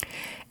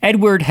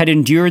 Edward had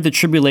endured the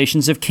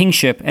tribulations of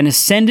kingship and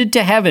ascended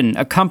to heaven,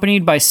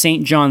 accompanied by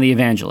St. John the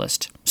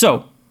Evangelist.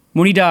 So,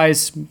 when he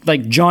dies,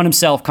 like John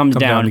himself comes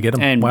down to get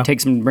him. and Wow.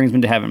 brings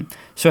him to heaven.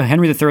 So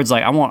Henry III's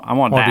like, I want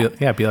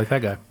that. Be like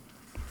that guy.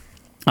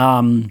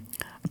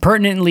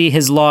 Pertinently,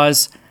 his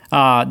laws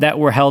that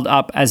were held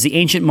up as the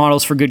ancient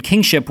models for good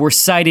kingship were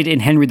cited in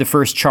Henry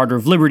I's Charter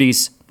of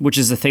Liberties, which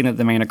is the thing that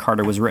the Magna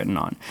Carta was written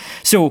on.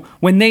 So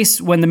when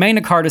the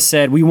Magna Carta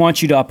said, we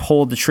want you to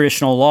uphold the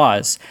traditional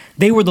laws,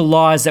 they were the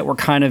laws that were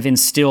kind of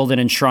instilled and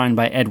enshrined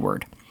by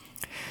Edward.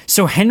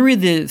 So Henry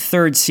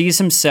III sees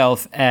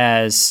himself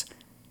as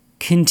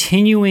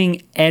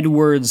continuing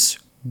Edward's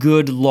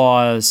good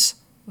laws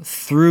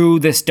through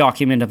this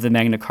document of the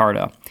Magna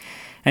Carta.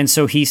 And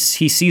so he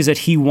sees that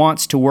he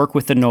wants to work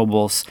with the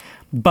nobles,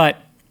 but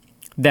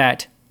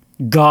that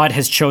God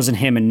has chosen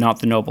him and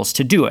not the nobles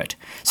to do it.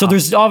 So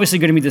there's obviously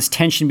going to be this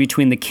tension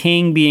between the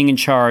king being in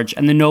charge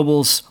and the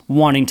nobles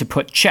wanting to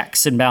put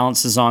checks and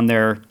balances on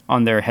their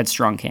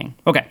headstrong king.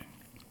 Okay.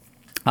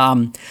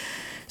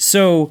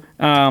 So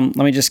let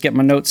me just get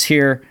my notes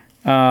here.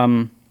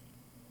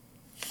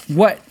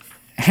 What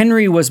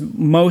Henry was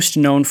most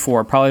known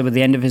for, probably by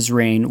the end of his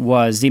reign,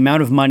 was the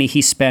amount of money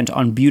he spent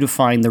on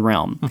beautifying the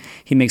realm.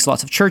 He makes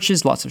lots of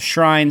churches, lots of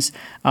shrines.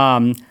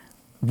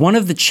 One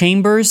of the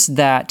chambers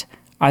that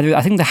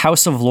I think the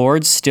House of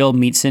Lords still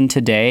meets in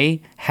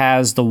today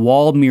has the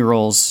wall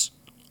murals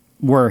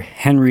were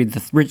Henry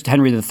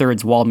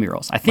III's wall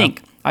murals. I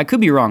think. I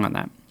could be wrong on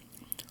that.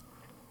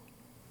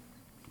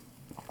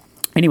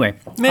 Anyway.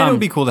 Man, it would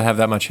be cool to have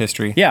that much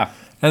history. Yeah.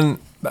 And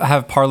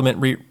have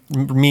Parliament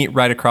meet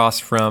right across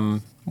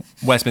from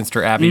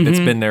Westminster Abbey that's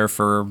been there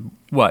for,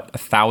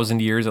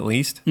 1,000 years at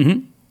least?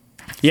 Mm-hmm.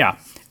 Yeah.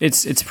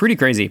 It's pretty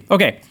crazy.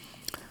 Okay.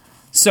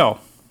 So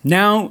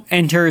now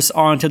enters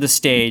onto the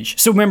stage.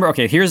 So remember,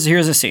 okay, here's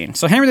a scene.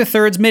 So Henry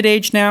III's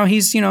mid-age now.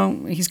 He's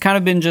kind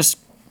of been just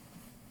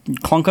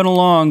clunking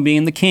along,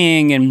 being the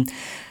king, and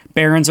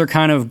barons are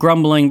kind of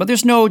grumbling, but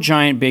there's no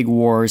giant big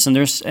wars,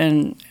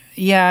 and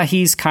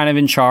he's kind of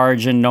in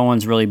charge, and no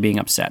one's really being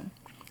upset.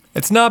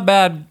 It's not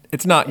bad.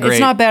 It's not great. It's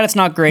not bad. It's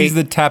not great. He's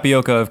the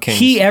tapioca of kings.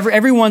 He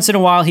every once in a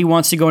while he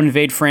wants to go and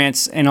invade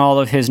France, and all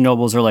of his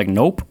nobles are like,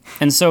 nope.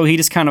 And so he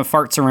just kind of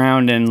farts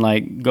around and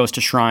like goes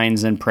to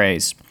shrines and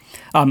prays.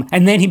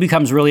 And then he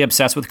becomes really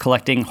obsessed with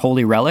collecting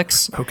holy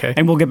relics. Okay.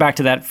 And we'll get back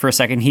to that for a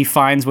second. He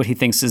finds what he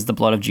thinks is the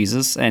blood of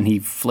Jesus, and he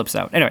flips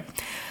out. Anyway,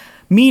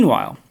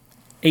 meanwhile,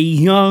 a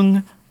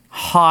young,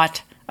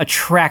 hot,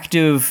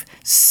 attractive,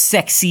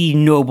 sexy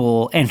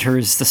noble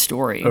enters the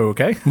story.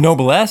 Okay.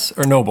 Noblesse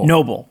or noble?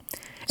 Noble.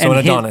 So an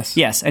Adonis.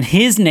 Yes, and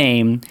his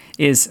name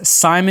is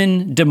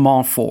Simon de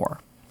Montfort.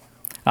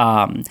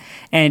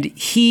 And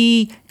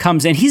he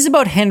comes in. He's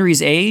about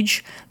Henry's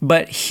age,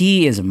 but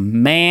he is a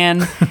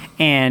man,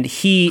 and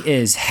he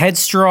is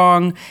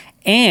headstrong,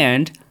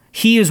 and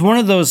he is one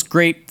of those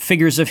great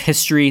figures of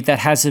history that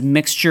has a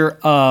mixture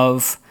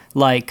of,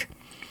 like,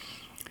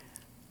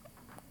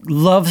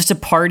 loves to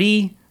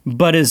party,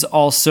 but is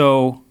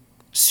also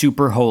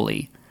super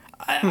holy.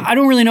 I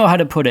don't really know how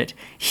to put it.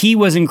 He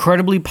was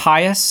incredibly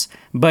pious,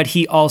 but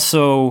he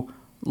also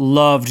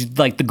loved,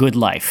 like, the good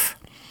life.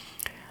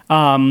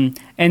 And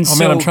And Oh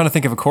man, I'm trying to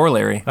think of a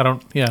corollary.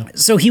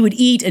 so he would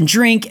eat and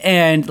drink,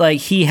 and like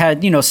he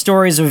had,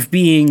 stories of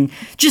being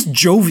just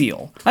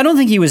jovial. I don't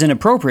think he was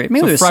inappropriate.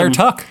 Maybe So there's Friar some,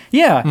 Tuck.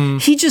 Yeah,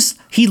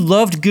 he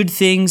loved good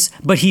things,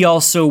 but he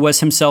also was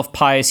himself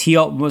pious.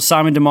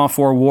 Simon de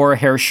Montfort wore a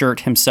hair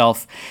shirt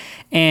himself,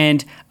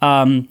 and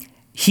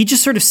he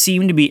just sort of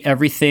seemed to be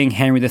everything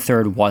Henry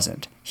III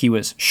wasn't. He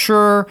was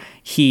sure.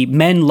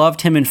 Men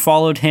loved him and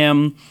followed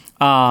him.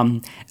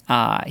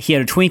 He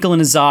had a twinkle in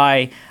his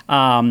eye.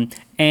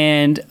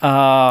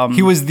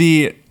 He was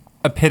the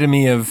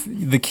epitome of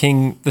the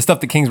king, the stuff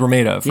that kings were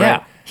made of, right?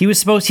 Yeah, he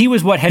was what He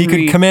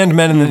Henry... could command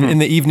men in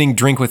the evening,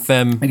 drink with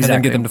them, and then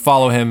Exactly. get them to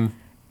follow him.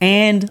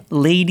 And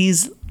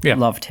ladies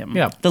loved him.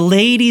 Yeah. The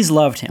ladies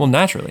loved him. Well,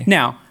 naturally.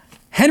 Now,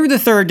 Henry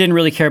III didn't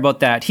really care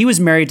about that. He was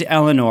married to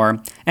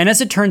Eleanor, and as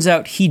it turns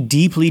out, he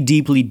deeply,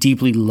 deeply,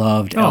 deeply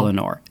loved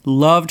Eleanor.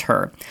 Loved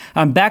her.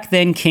 Back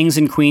then, kings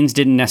and queens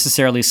didn't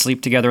necessarily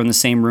sleep together in the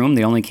same room.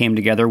 They only came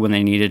together when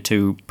they needed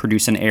to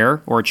produce an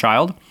heir or a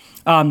child.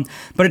 But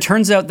it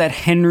turns out that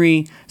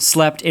Henry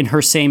slept in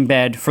her same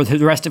bed for the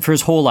rest of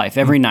his whole life,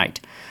 every night.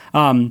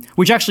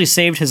 Which actually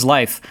saved his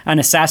life. An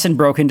assassin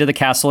broke into the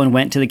castle and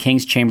went to the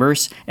king's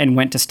chambers and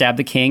went to stab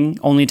the king,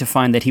 only to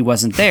find that he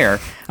wasn't there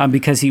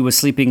because he was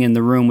sleeping in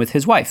the room with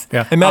his wife.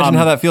 Yeah. Imagine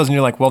how that feels, and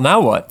you're like, well,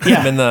 now what?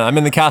 Yeah. I'm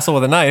in the castle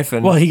with a knife,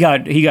 and Well, he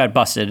got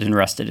busted and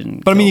arrested.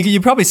 And but I mean, you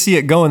probably see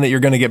it going that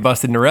you're going to get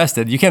busted and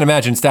arrested. You can't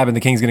imagine stabbing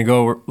the king's going to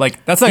go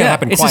like that's not going to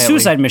happen. It's quietly. a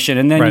suicide mission,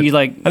 and then Right. you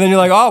like. And then you're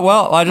like, oh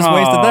well, I just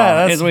wasted that.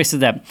 I just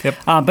wasted that.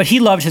 Yep. But he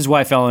loved his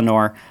wife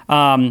Eleanor.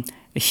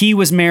 He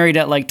was married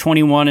at like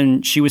 21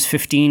 and she was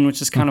 15,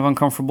 which is kind of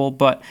uncomfortable.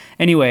 But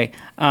anyway,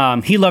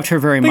 he loved her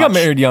very They much. got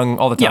married young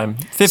all the time.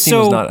 15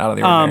 was not out of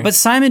the ordinary. But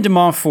Simon de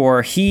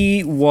Montfort,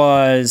 he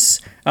was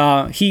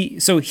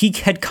he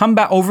had come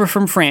back over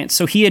from France.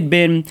 So he had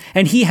been,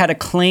 and he had a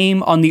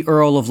claim on the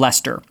Earl of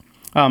Leicester.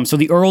 So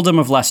the earldom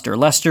of Leicester.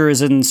 Leicester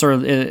is in sort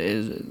of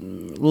a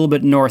little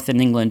bit north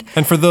in England.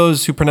 And for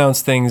those who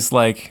pronounce things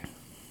like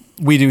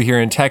we do here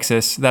in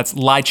Texas, that's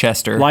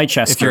Leicester.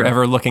 Leicester. If you're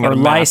ever looking at or a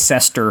map.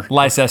 Leicester.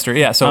 Leicester,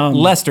 yeah. So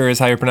Leicester is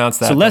how you pronounce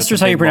that. So but Leicester's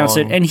it's a how you big, pronounce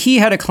it. long- And he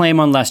had a claim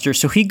on Leicester.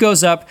 So he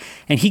goes up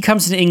and he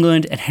comes to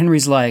England and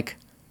Henry's like,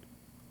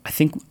 I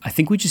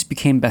think we just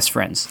became best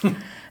friends.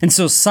 And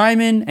so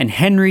Simon and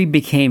Henry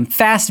became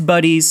fast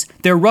buddies.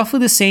 They're roughly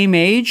the same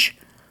age,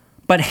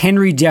 but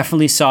Henry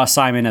definitely saw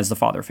Simon as the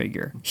father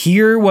figure.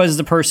 Here was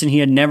the person he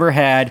had never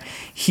had.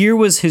 Here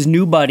was his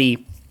new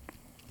buddy.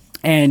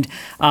 And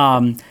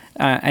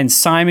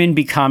Simon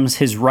becomes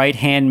his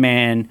right-hand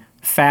man,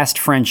 fast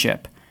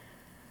friendship.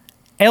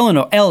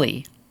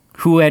 Ellie,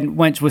 who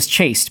was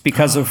chased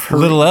because of her...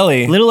 Little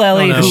Ellie. Little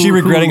Ellie. no. Who, Is she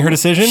regretting her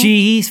decision?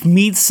 She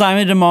meets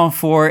Simon de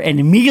Montfort and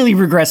immediately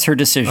regrets her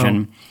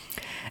decision.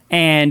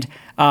 And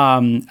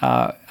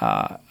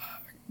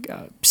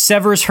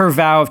severs her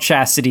vow of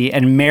chastity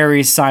and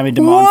marries Simon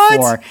de What?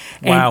 Montfort.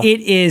 And Wow.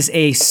 it is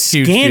a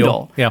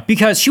scandal. deal. Yeah.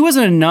 Because she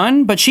wasn't a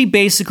nun, but she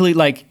basically,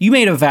 like, you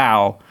made a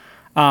vow,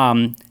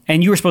 and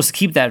you were supposed to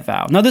keep that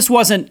vow. Now, this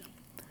wasn't,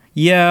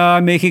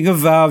 I'm making a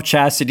vow of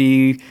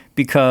chastity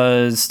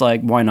because,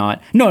 like, why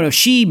not? No,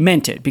 she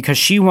meant it because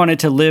she wanted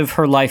to live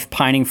her life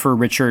pining for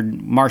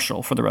Richard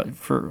Marshall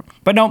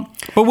but no.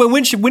 But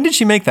when did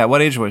she make that?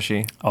 What age was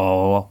she?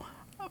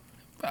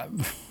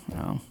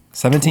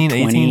 17,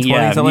 20, 18, 20,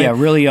 yeah, something? yeah,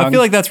 really young. I feel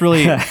like that's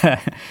really... you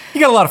got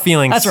a lot of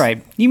feelings. That's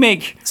right. You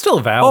make... Still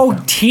a vow.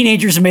 Oh,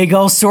 teenagers make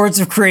all sorts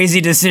of crazy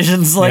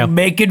decisions like Yeah.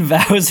 making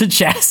vows of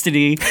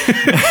chastity.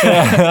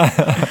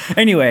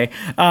 Anyway,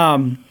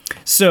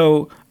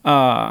 so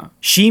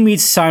she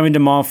meets Simon de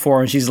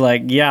Montfort and she's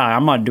like, yeah,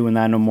 I'm not doing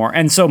that no more.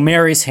 And so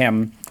marries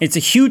him. It's a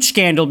huge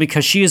scandal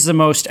because she is the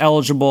most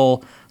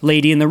eligible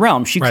lady in the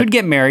realm. She Right. could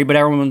get married, but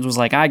everyone was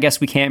like, I guess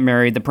we can't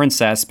marry the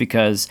princess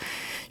because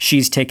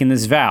she's taken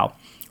this vow.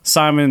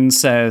 Simon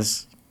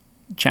says,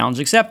 challenge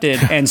accepted,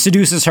 and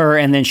seduces her,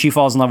 and then she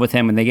falls in love with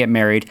him, and they get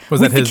married with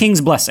the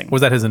king's blessing.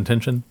 Was that his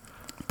intention?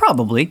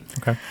 Probably.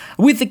 Okay.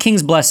 With the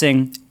king's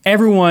blessing,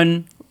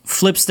 everyone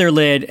flips their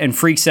lid and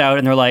freaks out,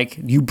 and they're like,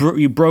 you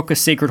broke a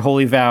sacred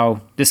holy vow.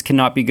 This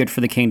cannot be good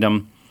for the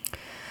kingdom.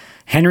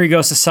 Henry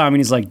goes to Simon.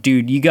 He's like,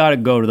 dude, you got to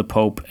go to the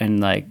Pope and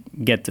like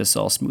get this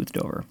all smoothed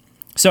over.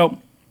 So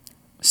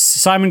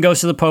Simon goes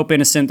to the Pope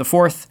Innocent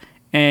IV,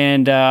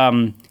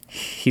 and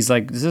he's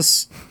like, is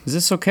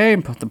this okay?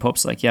 And the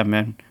Pope's like, yeah,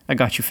 man, I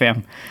got you,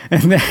 fam.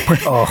 And then,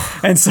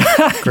 and so,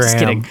 just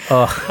kidding.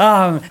 So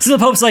the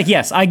Pope's like,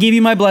 yes, I give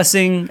you my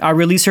blessing. I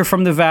release her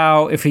from the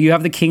vow. If you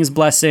have the king's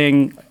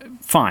blessing,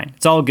 fine.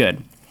 It's all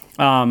good.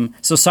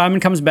 So Simon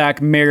comes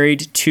back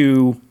married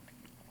to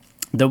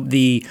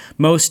the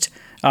most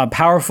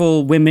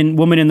powerful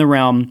woman in the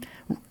realm,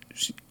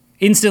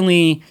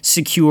 instantly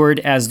secured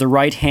as the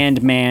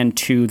right-hand man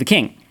to the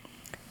king.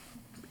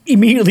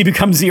 Immediately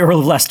becomes the Earl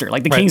of Leicester.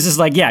 Like the king's just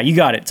like, yeah, you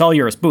got it. It's all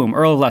yours. Boom,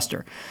 Earl of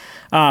Leicester.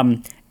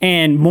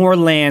 And more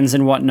lands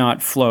and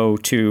whatnot flow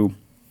to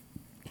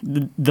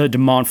the de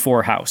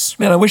Montfort house.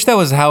 Man, I wish that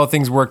was how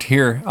things worked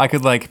here. I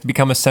could like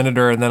become a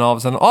senator and then all of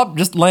a sudden, oh,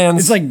 just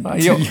lands. It's like,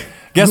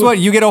 guess what?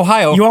 You get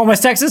Ohio. You want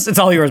West Texas? It's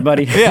all yours,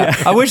 buddy. Yeah,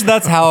 I wish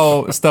that's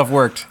how stuff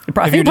worked.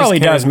 I If think you're it probably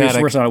just does. We're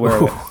charismatic. just not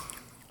aware of it.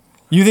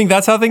 You think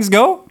that's how things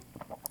go?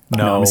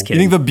 No, I'm just You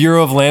kidding. think the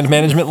Bureau of Land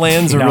Management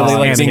lands are No, really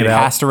like handing being it out.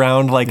 passed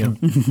around like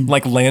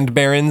like land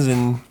barons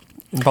in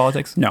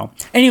politics? No.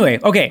 Anyway,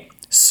 okay.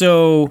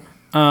 So,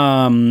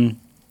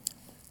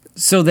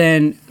 so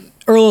then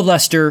Earl of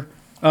Leicester,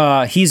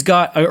 he's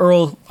got an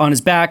Earl on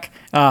his back,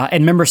 and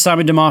remember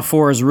Simon de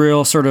Montfort is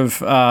real sort of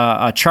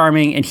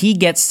charming, and he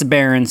gets the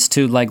barons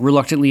to like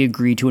reluctantly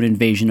agree to an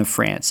invasion of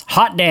France.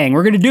 Hot dang,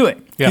 we're gonna do it.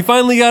 Yeah. He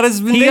finally got his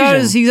invasion.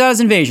 He got his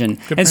invasion,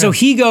 for and so him.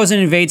 he goes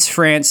and invades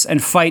France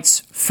and fights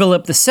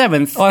Philip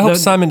VII. Oh, I hope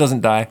Simon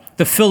doesn't die.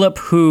 the Philip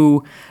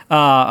who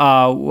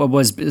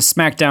was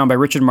smacked down by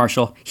Richard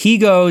Marshall. He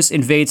goes,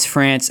 invades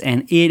France,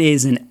 and it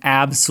is an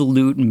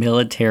absolute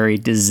military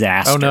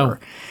disaster. Oh, no.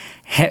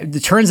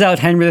 It turns out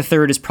Henry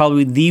III is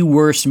probably the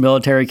worst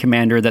military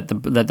commander that the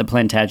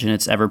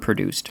Plantagenets ever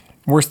produced.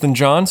 Worse than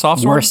John,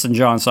 soft sword? Worse than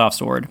John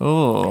Softsword.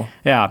 Oh.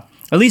 Yeah.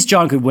 At least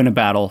John could win a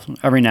battle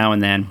every now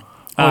and then.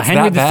 it's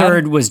Henry that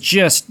bad? III was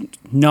just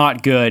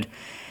not good.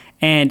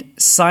 And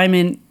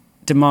Simon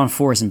de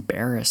Montfort is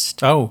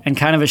embarrassed and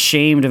kind of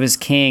ashamed of his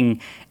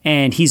king.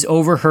 And he's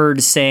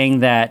overheard saying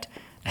that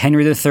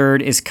Henry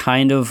III is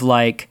kind of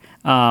like,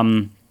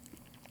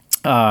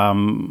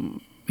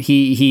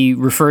 he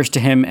refers to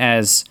him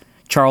as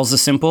Charles the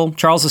Simple.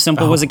 Charles the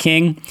Simple was a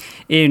king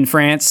in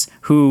France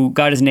who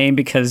got his name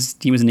because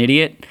he was an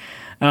idiot.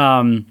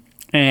 And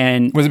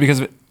Was it because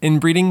of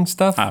inbreeding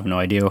stuff? I have no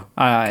idea.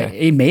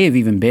 It may have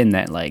even been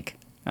that like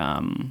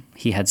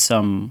he had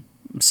some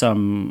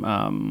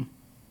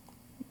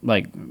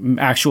like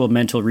actual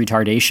mental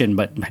retardation,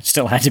 but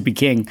still had to be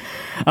king.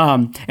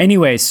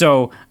 Anyway,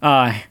 so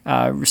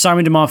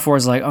Simon de Montfort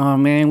is like, oh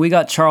man, we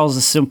got Charles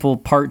the Simple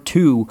Part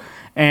 2.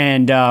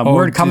 And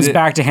word comes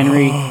back to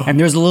Henry, and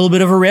there's a little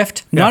bit of a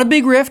rift. Not a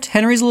big rift.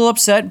 Henry's a little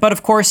upset, but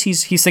of course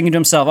he's thinking to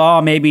himself,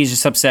 oh, maybe he's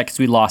just upset because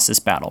we lost this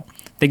battle.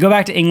 They go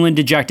back to England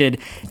dejected,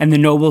 and the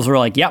nobles are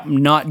like, yep,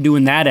 not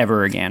doing that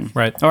ever again.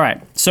 Right. All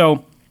right.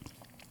 So,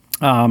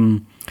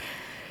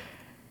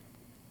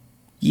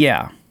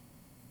 yeah.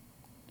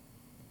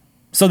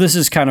 So this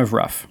is kind of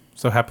rough.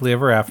 So happily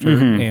ever after,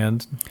 Mm-hmm.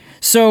 and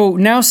So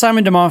now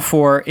Simon de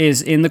Montfort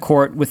is in the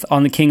court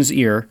on the king's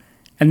ear,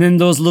 and then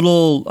those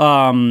little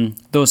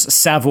those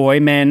Savoy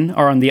men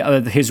are on the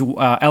other. His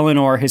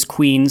Eleanor, his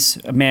queen's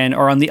men,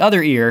 are on the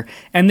other ear,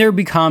 and there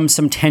become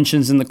some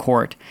tensions in the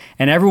court,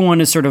 and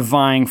everyone is sort of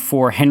vying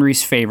for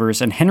Henry's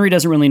favors, and Henry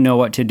doesn't really know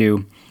what to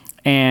do,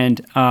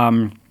 and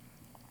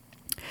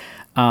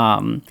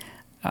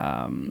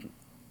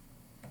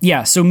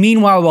yeah. So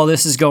meanwhile, while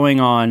this is going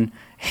on,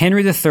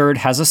 Henry III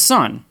has a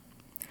son.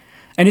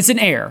 And it's an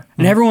heir.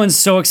 And everyone's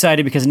so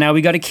excited because now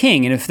we got a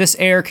king. And if this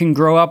heir can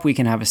grow up, we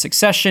can have a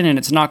succession. And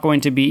it's not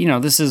going to be,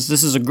 this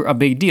is a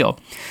big deal.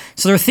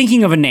 So they're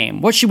thinking of a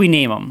name. What should we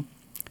name him?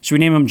 Should we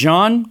name him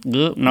John?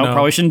 No,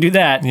 probably shouldn't do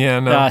that. Yeah,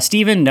 no.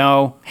 Stephen?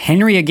 No.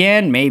 Henry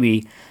again?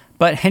 Maybe.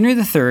 But Henry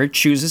III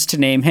chooses to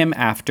name him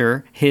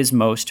after his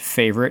most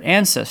favorite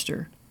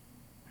ancestor.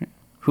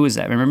 Who is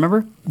that?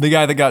 Remember? The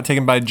guy that got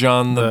taken by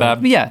John the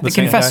Baptist. Yeah, the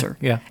same confessor.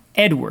 guy? Yeah.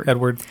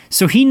 Edward.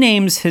 So he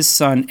names his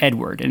son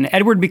Edward, and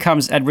Edward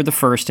becomes Edward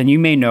I, and you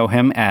may know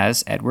him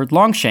as Edward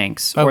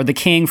Longshanks, or the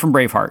king from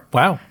Braveheart.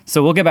 Wow.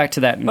 So we'll get back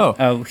to that.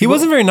 He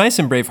wasn't very nice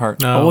in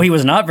Braveheart. No. Oh, he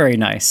was not very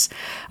nice.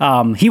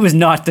 He was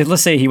not,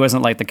 let's say he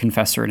wasn't like the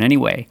confessor in any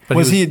way.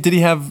 But Did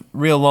he have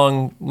real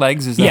long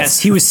legs? Is that, Yes,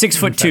 he was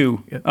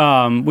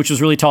 6'2", which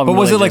was really tall. But and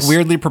was it like religious.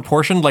 weirdly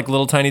proportioned, like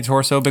little tiny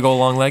torso, big old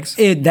long legs?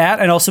 That,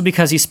 and also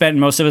because he spent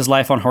most of his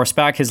life on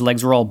horseback, his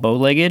legs were all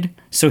bow-legged,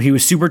 so he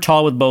was super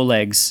tall with bow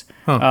legs.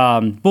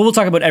 But we'll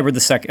talk about Edward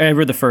I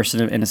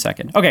in a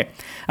second. Okay,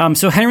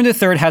 so Henry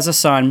III has a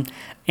son,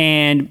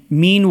 and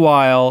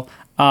meanwhile,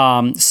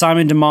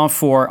 Simon de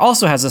Montfort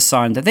also has a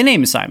son that they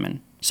name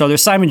Simon. So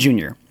there's Simon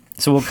Jr.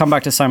 So we'll come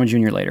back to Simon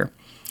Jr. later.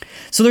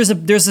 So there's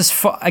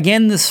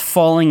this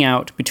falling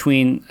out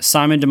between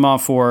Simon de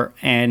Montfort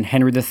and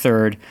Henry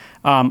III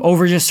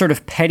over just sort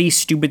of petty,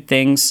 stupid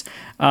things.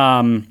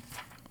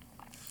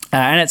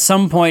 And at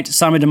some point,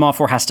 Simon de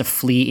Montfort has to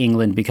flee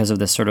England because of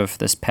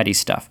this petty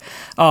stuff.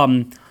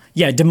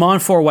 De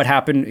Montfort, what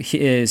happened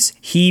is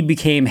he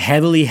became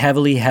heavily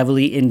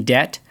in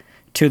debt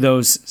to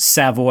those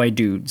Savoy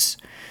dudes.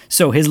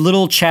 So his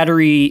little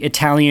chattery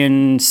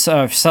Italian,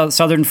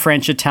 Southern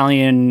French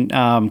Italian,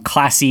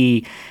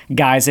 classy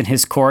guys in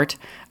his court,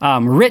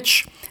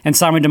 rich, and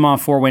Simon de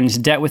Montfort went into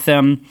debt with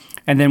them,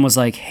 and then was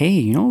like, hey,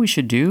 you know what we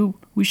should do?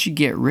 We should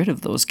get rid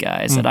of those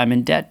guys that I'm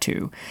in debt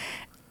to.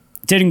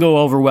 Didn't go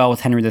over well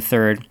with Henry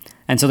III,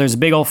 and so there's a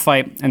big old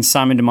fight, and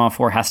Simon de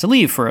Montfort has to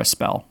leave for a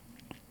spell.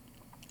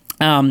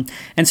 And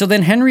so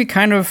then Henry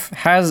kind of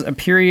has a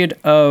period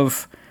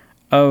of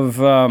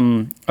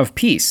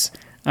peace.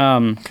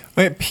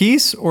 Wait,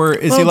 peace? Or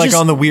is he like just-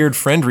 on the weird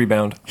friend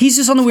rebound? He's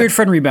just on the weird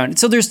friend rebound.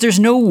 So there's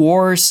no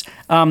wars.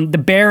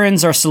 The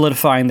barons are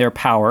solidifying their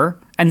power.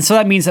 And so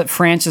that means that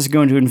France is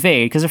going to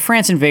invade, because if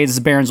France invades,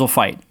 the barons will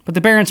fight. But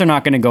the barons are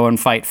not going to go and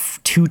fight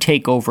to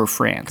take over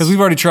France. Because we've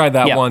already tried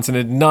that Yeah. once and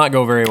it did not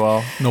go very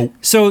well. Nope.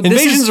 So this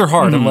Invasions is- are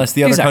hard unless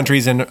the other Exactly.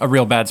 country's in a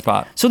real bad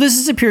spot. So this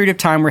is a period of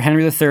time where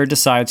Henry III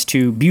decides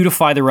to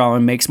beautify the realm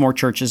and makes more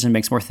churches and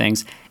makes more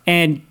things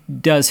and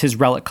does his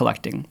relic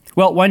collecting.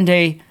 Well, one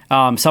day,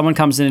 someone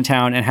comes into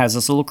town and has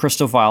this little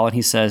crystal vial, and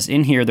he says,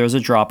 in here there's a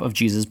drop of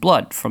Jesus'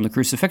 blood from the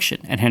crucifixion.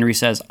 And Henry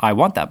says, I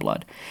want that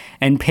blood,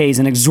 and pays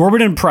an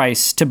exorbitant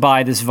price to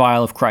buy this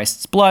vial of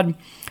Christ's blood.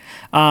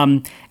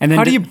 And then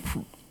How do you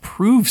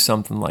prove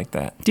something like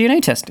that?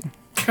 DNA testing.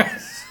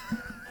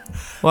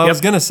 Well, I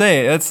was gonna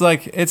say it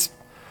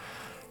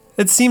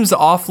seems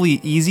awfully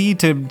easy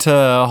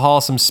to haul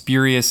some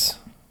spurious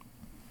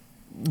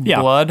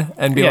Yeah. blood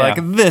and be Yeah. like,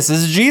 "This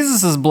is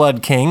Jesus's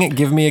blood, King.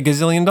 Give me $1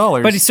 gazillion."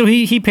 But so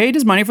he paid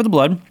his money for the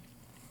blood.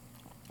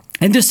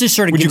 And this just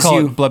sort of would you gives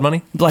call you it blood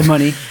money? blood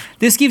money.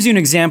 This gives you an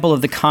example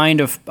of the kind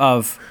of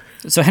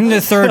so Henry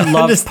III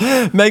loved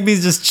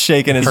Megby's just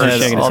shaking his head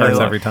shaking his all day head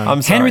long. every time.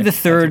 I'm sorry. Henry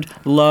III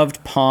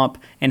loved pomp,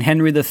 and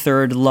Henry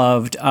III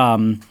loved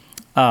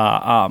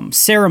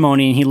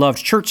ceremony, and he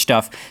loved church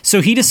stuff.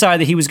 So he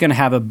decided that he was going to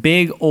have a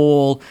big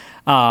old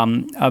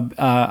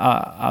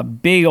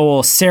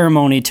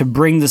ceremony to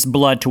bring this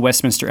blood to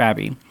Westminster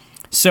Abbey.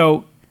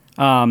 So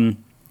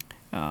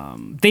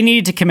they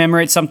needed to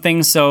commemorate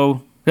something.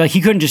 So like he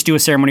couldn't just do a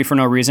ceremony for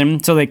no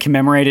reason. So they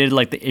commemorated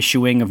like the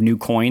issuing of new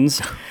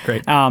coins.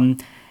 Great.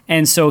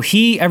 And so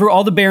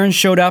all the barons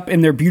showed up in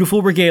their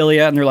beautiful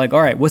regalia, and they're like,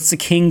 all right, what's the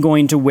king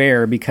going to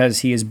wear because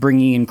he is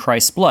bringing in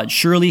Christ's blood?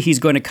 Surely he's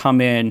going to come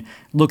in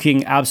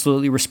looking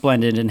absolutely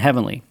resplendent and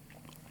heavenly.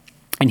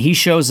 And he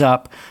shows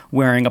up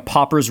wearing a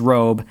pauper's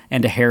robe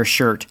and a hair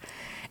shirt.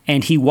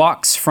 And he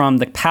walks from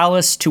the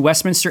palace to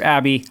Westminster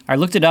Abbey. I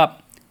looked it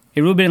up.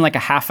 It would have been like a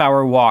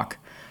half-hour walk.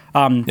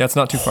 Yeah, it's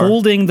not too far.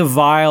 Holding the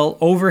vial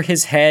over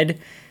his head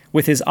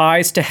with his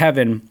eyes to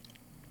heaven,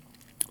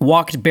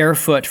 walked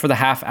barefoot for the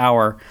half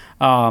hour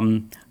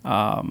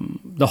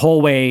the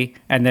whole way,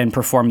 and then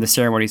performed the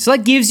ceremony. So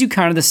that gives you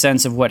kind of the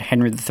sense of what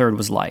Henry III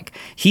was like.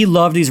 He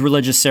loved these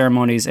religious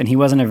ceremonies, and he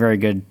wasn't a very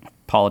good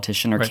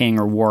politician or king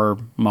or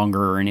warmonger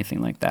or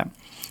anything like that.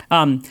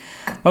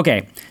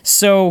 Okay,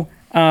 so...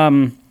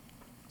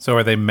 So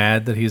are they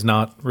mad that he's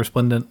not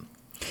resplendent?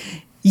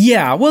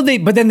 yeah, well,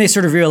 but then they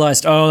sort of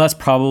realized, oh, that's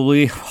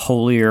probably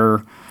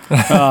holier.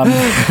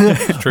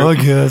 True. I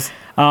guess.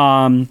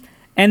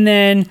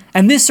 And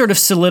this sort of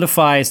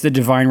solidifies the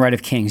divine right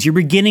of kings. You're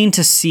beginning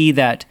to see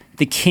that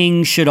the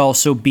king should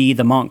also be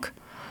the monk.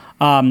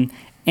 The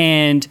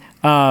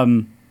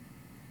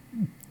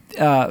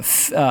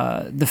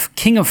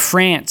king of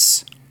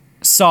France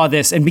saw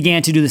this and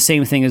began to do the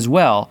same thing as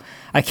well.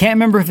 I can't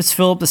remember if it's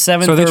Philip VII So are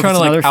they or if trying it's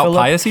to another like Philip.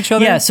 out-pious each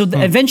other? Yeah, so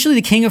eventually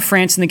the king of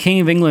France and the king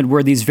of England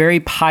were these very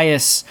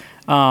pious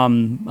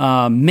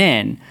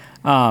men.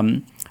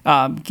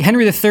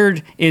 Henry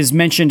III is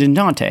mentioned in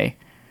Dante.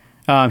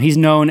 He's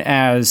known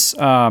as,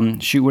 what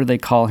do they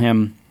call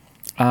him?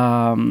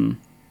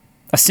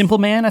 A simple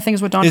man, I think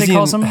is what Dante Is he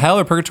calls in him. hell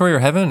or purgatory or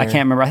heaven? I can't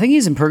remember. I think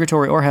he's in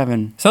purgatory or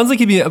heaven. Sounds like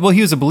he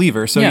was a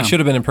believer, so Yeah. he should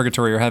have been in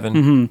purgatory or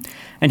heaven.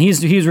 And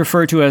he's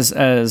referred to as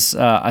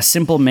a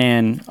simple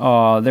man.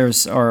 I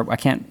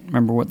can't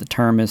remember what the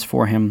term is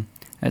for him.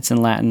 It's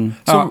in Latin.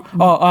 So-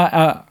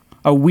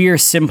 A vir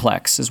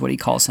simplex is what he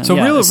calls him. So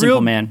yeah, a simple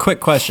real man.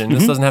 quick question.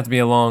 This doesn't have to be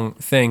a long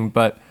thing,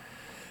 but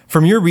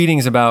from your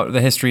readings about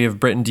the history of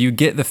Britain, do you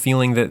get the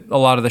feeling that a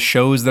lot of the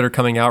shows that are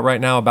coming out right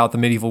now about the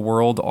medieval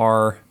world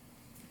are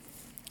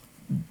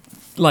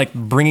like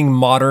bringing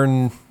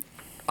modern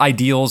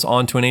ideals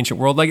onto an ancient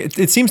world? Like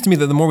it seems to me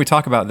that the more we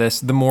talk about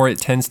this, the more it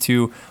tends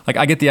to, like,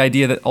 I get the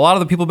idea that a lot of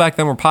the people back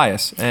then were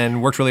pious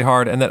and worked really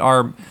hard, and that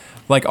our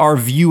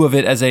view of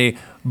it as a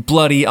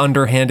bloody,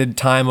 underhanded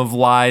time of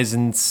lies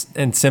and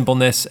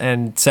simpleness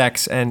and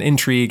sex and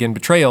intrigue and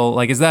betrayal,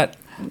 like, is that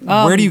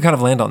where do you kind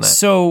of land on that?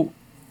 So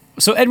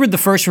Edward I,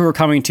 who we're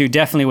coming to,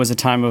 definitely was a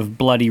time of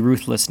bloody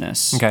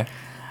ruthlessness. Okay.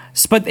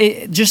 But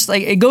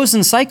it goes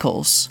in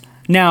cycles.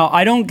 Now,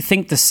 I don't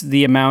think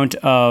the amount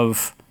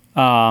of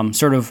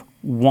sort of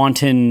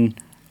wanton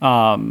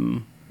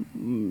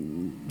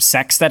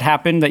sex that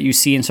happened that you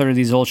see in sort of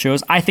these old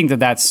shows, I think that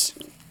that's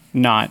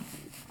not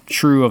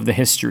true of the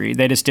history.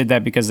 They just did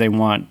that because they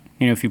want,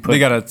 if you put They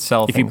gotta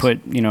sell if things. you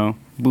put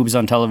boobs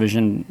on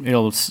television,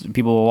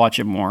 people will watch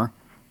it more,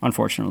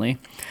 unfortunately.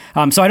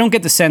 So I don't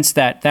get the sense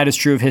that is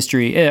true of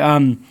history.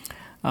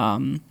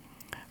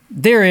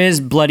 There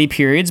is bloody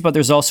periods, but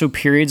there's also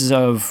periods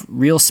of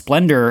real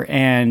splendor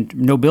and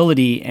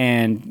nobility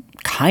and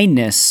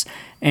kindness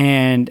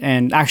and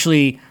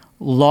actually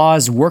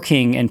laws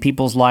working and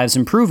people's lives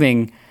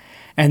improving.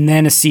 And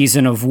then a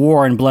season of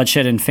war and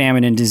bloodshed and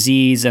famine and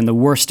disease and the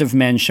worst of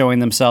men showing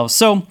themselves.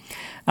 So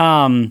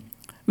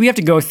we have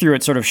to go through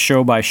it sort of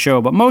show by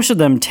show, but most of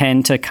them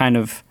tend to kind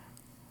of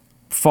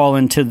fall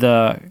into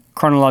the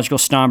chronological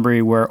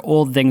snobbery where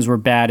old things were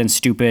bad and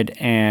stupid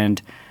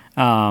and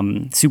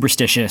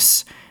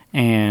superstitious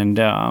and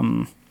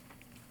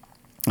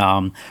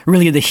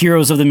Really, the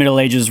heroes of the Middle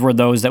Ages were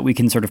those that we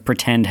can sort of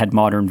pretend had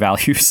modern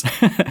values.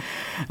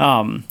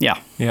 Yeah.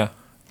 Yeah.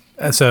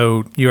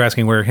 So you're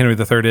asking where Henry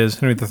III is.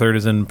 Henry III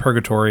is in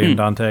Purgatory in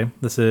Dante.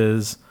 This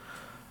is,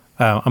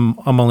 I'm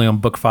only on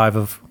book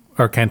 5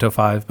 or Canto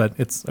 5, but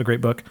it's a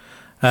great book.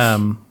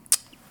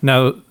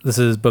 Now, this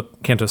is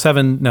book Canto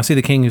 7. Now see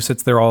the king who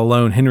sits there all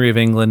alone, Henry of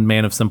England,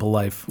 man of simple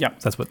life. Yep.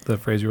 That's what the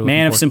phrase you were looking for.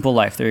 Man of simple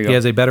life. There you go. He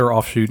has a better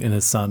offshoot in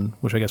his son,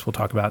 which I guess we'll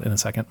talk about in a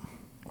second.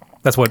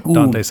 That's what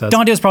Dante says.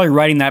 Dante was probably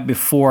writing that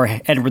before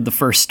Edward the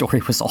First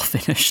story was all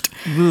finished.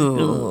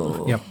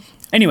 Yep.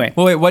 Anyway,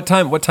 Well, wait, what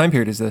time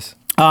period is this?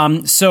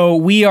 so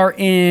we're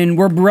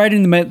right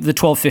in the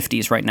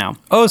 1250s right now.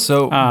 Oh,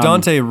 so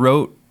Dante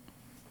wrote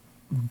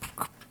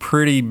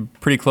pretty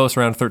close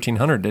around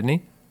 1300, didn't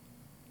he?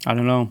 I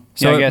don't know.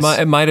 So yeah, I guess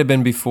it might have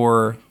been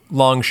before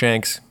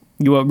Longshanks.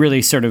 you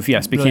really sort of,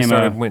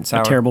 became went a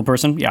sour. terrible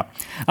person. Yeah.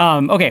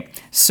 Okay.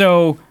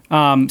 So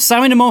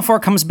Simon de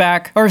Montfort comes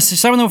back, or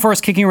Simon de Montfort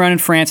is kicking around in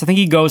France. I think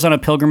he goes on a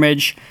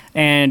pilgrimage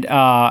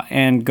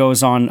and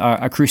goes on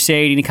a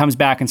crusade, and he comes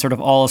back and sort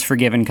of all is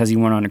forgiven because he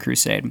went on a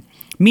crusade.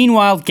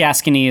 Meanwhile,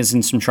 Gascony is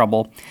in some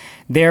trouble.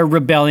 They're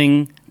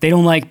rebelling. They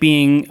don't like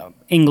being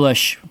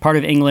English, part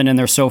of England, and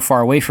they're so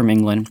far away from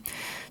England.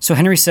 So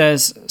Henry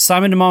says,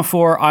 Simon de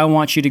Montfort, I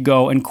want you to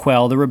go and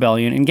quell the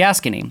rebellion in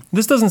Gascony.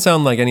 This doesn't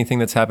sound like anything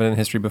that's happened in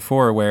history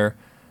before, where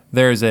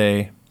there's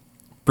a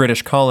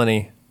British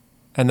colony,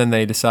 and then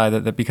they decide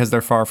that because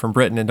they're far from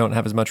Britain and don't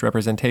have as much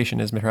representation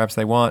as perhaps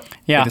they want,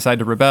 Yeah. they decide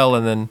to rebel,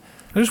 and then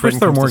I just wish Britain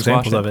there were comes more to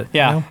squash examples of it.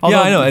 Yeah. you know? Although-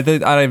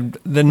 yeah, I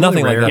know.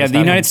 Nothing like rare. that. Yeah, has the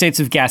United happened. States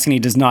of Gascony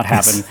does not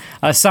happen.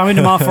 Simon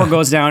de Montfort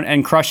goes down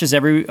and crushes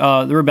the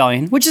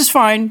rebellion, which is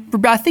fine.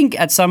 I think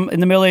in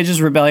the Middle Ages,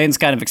 rebellions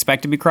kind of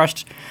expect to be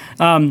crushed.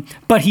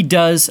 But he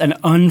does an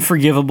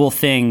unforgivable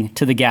thing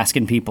to the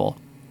Gascon people.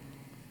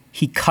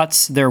 He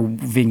cuts their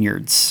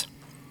vineyards.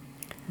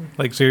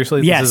 Like,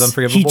 seriously? Yes, This is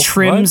unforgivable? he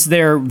trims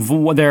their can't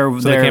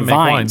make vines.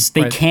 wine,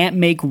 They right. can't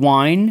make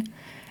wine,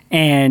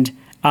 and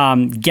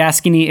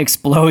Gascony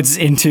explodes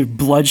into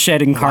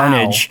bloodshed and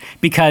carnage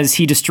because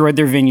he destroyed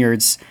their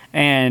vineyards,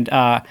 and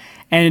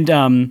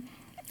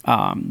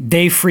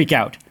they freak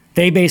out.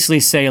 They basically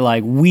say,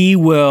 like, we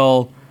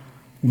will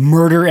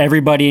murder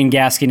everybody in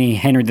Gascony,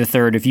 Henry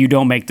III, if you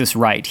don't make this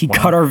right. He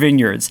cut our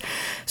vineyards.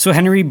 So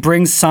Henry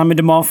brings Simon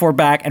de Montfort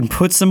back and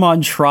puts him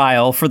on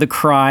trial for the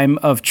crime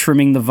of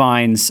trimming the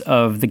vines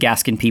of the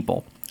Gascon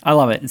people. I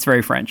love it. It's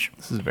very French.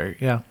 This is very,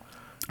 yeah.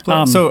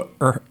 So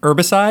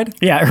herbicide?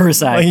 Yeah,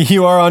 herbicide. Like,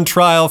 you are on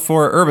trial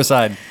for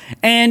herbicide.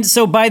 And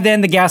so by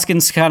then, the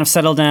Gascons kind of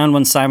settle down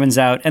when Simon's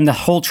out, and the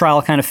whole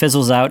trial kind of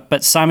fizzles out.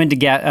 But Simon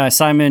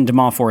de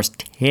Montfort is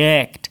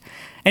ticked.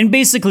 And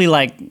basically,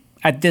 like,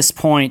 at this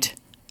point,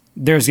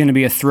 there's going to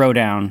be a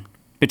throwdown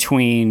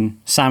between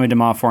Simon de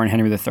Montfort and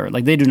Henry III.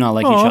 Like, they do not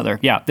like each other.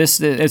 Yeah,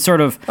 it's sort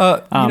of...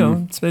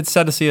 It's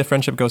sad to see a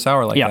friendship go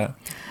sour like Yeah. that.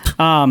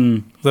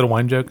 Is that a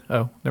wine joke?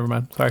 Oh, never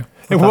mind. Sorry.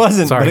 It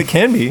wasn't, Sorry. but it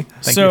can be.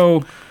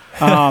 So,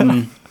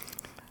 then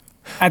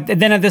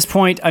at this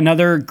point,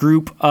 another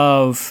group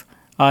of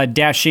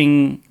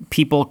dashing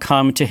people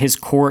come to his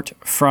court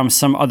from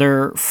some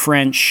other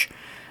French.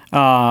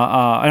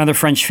 Another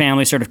French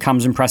family sort of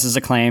comes and presses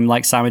a claim,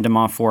 like Simon de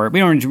Montfort. We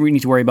don't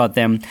need to worry about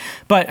them.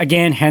 But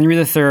again, Henry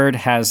III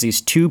has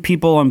these two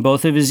people on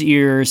both of his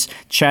ears,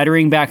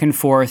 chattering back and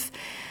forth.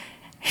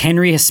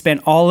 Henry has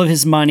spent all of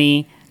his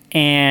money,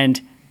 and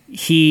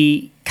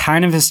he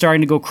kind of is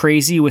starting to go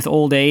crazy with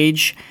old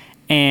age,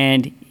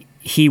 and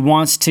he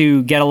wants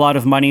to get a lot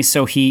of money,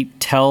 so he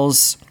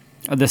tells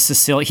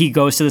he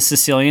goes to the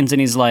Sicilians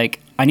and he's like,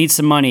 I need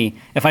some money.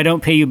 If I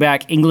don't pay you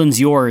back, England's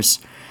yours.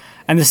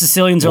 And the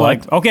Sicilians are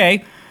like,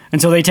 okay.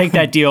 And so they take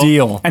that deal.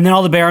 Deal. And then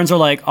all the barons are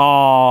like,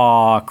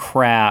 oh,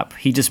 crap.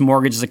 He just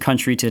mortgaged the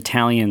country to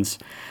Italians.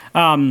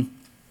 And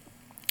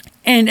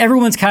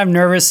everyone's kind of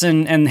nervous,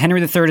 and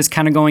Henry III is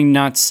kind of going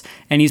nuts,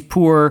 and he's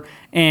poor,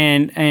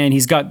 and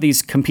he's got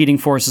these competing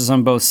forces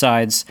on both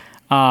sides.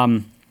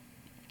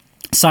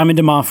 Simon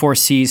de Montfort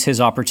sees his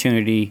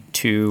opportunity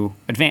to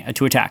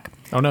attack.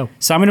 Oh, no.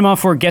 Simon de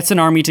Montfort gets an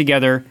army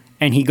together,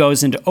 and he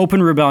goes into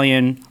open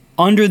rebellion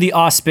under the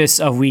auspice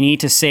of we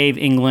need to save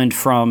England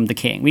from the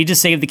king. We need to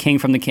save the king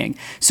from the king.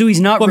 So he's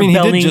not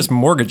rebelling. He did just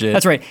mortgage it.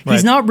 That's right.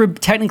 He's not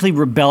technically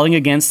rebelling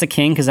against the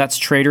king because that's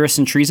traitorous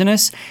and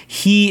treasonous.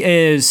 He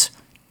is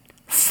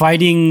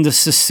fighting the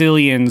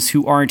Sicilians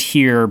who aren't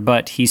here,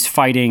 but he's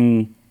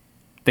fighting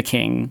the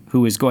king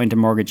who is going to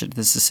mortgage it to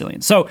the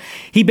Sicilians. So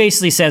he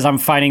basically says, I'm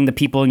fighting the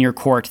people in your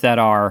court that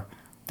are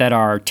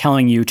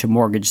telling you to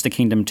mortgage the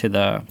kingdom to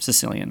the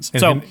Sicilians.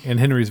 And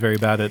Henry's very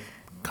bad at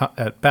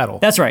battle.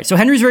 That's right. So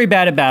Henry's very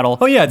bad at battle.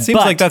 Oh, yeah. It seems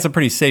like that's a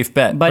pretty safe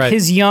bet. But Right.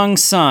 his young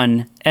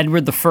son,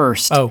 Edward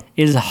I,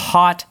 is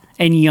hot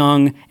and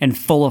young and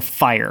full of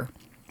fire.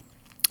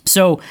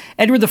 So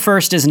Edward I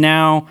is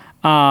now...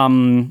 he's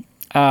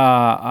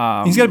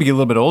got to be a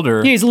little bit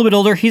older. Yeah, he's a little bit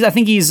older. I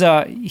think he's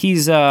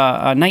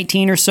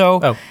 19 or so.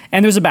 Oh.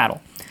 And there's a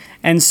battle.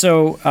 And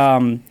so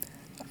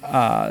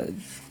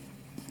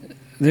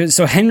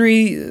So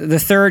Henry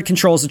III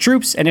controls the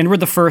troops, and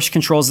Edward I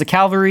controls the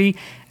cavalry.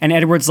 And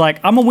Edward's like,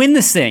 I'm gonna win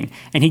this thing,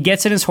 and he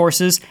gets in his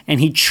horses and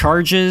he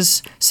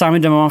charges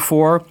Simon de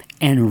Montfort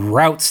and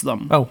routs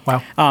them. Oh,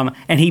 wow.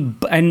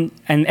 And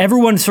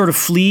everyone sort of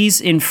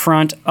flees in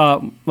front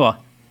of,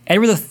 well,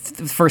 Edward I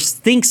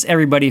thinks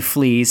everybody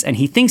flees, and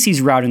he thinks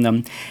he's routing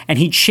them, and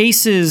he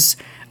chases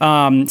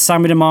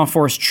Simon de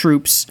Montfort's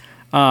troops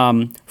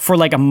for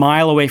like a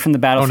mile away from the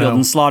battlefield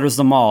and slaughters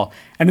them all.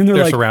 And then they're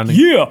like, surrounding.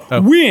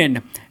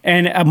 Win.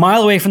 And a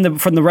mile away from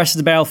the rest of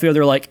the battlefield,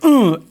 they're like,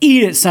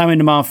 eat it, Simon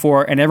de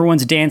Montfort. And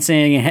everyone's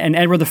dancing. And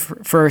Edward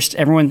I,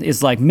 everyone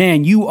is like,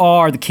 man, you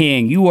are the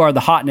king. You are the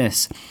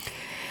hotness.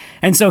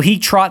 And so he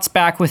trots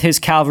back with his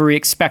cavalry,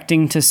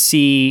 expecting to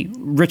see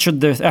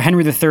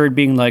Henry III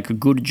being like,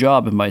 good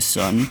job, my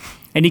son.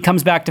 And he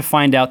comes back to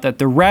find out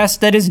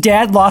that his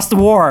dad lost the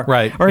war.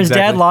 Right, Or his dad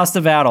exactly. lost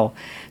the battle.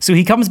 So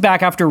he comes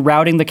back after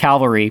routing the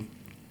cavalry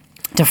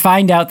to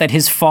find out that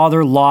his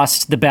father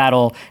lost the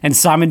battle and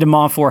Simon de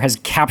Montfort has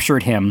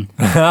captured him.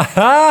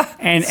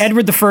 And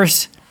Edward I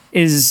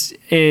is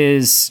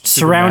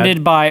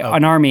surrounded by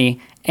an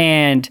army.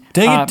 And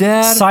Dang it,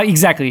 Dad.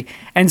 exactly.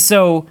 And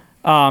so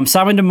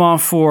Simon de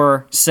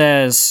Montfort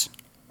says,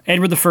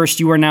 Edward I,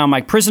 you are now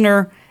my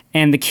prisoner.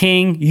 And the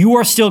king, you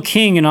are still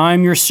king and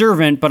I'm your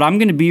servant, but I'm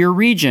going to be your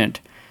regent.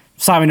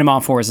 Simon de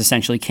Montfort is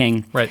essentially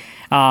king. Right.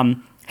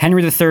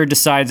 Henry III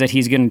decides that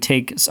he's going to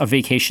take a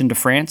vacation to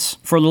France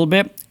for a little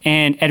bit,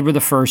 and Edward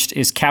I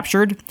is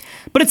captured.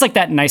 But it's like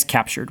that nice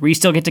captured, where you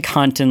still get to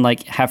hunt and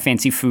like have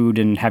fancy food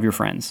and have your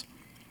friends.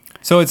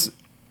 So it's,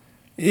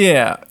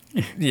 yeah.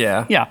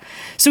 Yeah.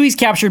 So he's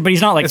captured, but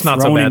he's not like It's not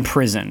so thrown in bad.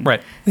 prison.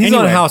 Right. He's on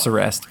Anyway. house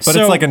arrest, but So-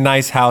 it's like a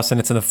nice house and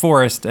it's in the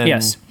forest and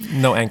Yes.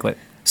 no anklet.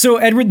 So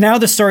now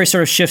the story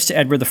sort of shifts to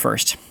Edward I,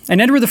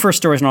 and Edward I's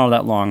story is not all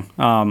that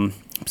long.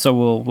 So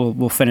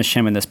we'll finish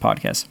him in this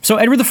podcast. So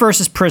Edward I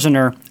is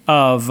prisoner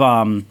of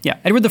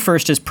Edward I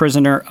is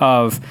prisoner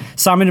of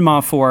Simon de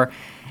Montfort,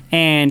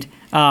 and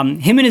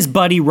him and his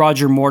buddy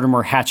Roger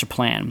Mortimer hatch a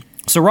plan.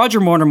 So Roger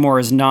Mortimer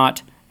is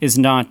not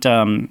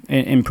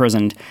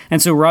imprisoned,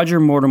 and so Roger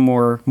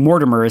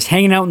Mortimer is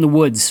hanging out in the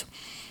woods,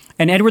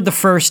 and Edward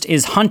I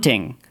is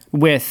hunting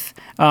with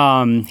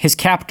his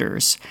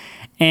captors.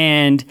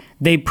 And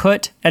they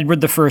put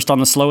Edward I on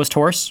the slowest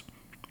horse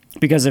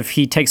because if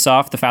he takes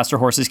off, the faster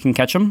horses can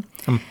catch him.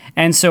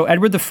 And so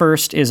Edward I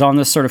is on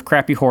this sort of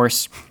crappy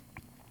horse.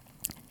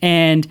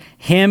 And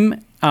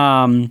him,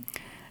 so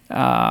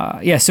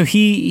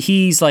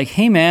he's like,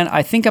 hey, man,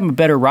 I think I'm a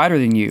better rider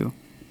than you.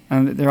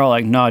 And they're all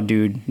like, nah,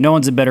 dude, no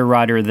one's a better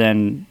rider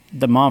than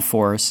the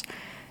Montforts.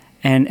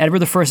 And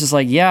Edward I is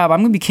like, yeah, but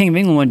I'm going to be king of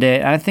England one day,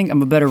 and I think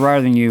I'm a better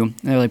rider than you. And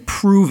they're like,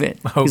 prove it.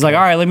 Okay. He's like,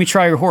 all right, let me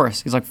try your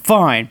horse. He's like,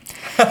 fine.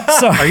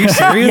 So, Are you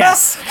serious?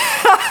 Yes.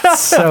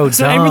 So dumb.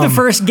 So Edward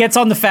I gets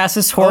on the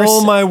fastest horse.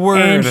 Oh, my word.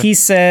 And he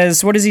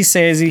says, what does he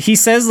say? He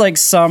says like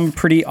some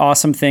pretty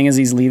awesome thing as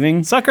he's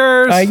leaving.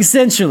 Suckers.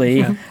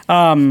 Essentially.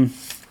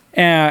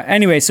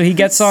 Anyway, so he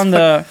gets on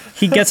the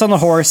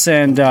horse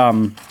and I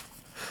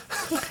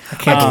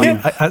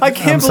can't I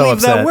I'm so believe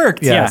upset. that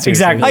worked. yeah, seriously.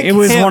 exactly. I It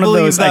was can't one of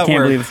believe those I that can't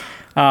worked.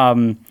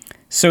 believe.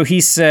 So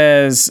he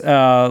says,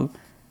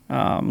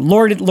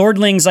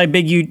 Lordlings, I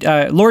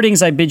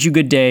bid you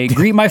good day.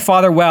 Greet my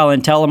father well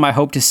and tell him I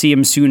hope to see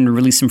him soon and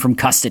release him from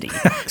custody.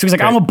 So he's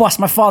like, I'm gonna bust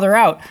my father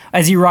out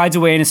as he rides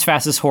away in his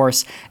fastest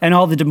horse. And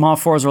all the de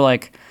Montforts were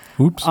like,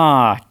 Oops.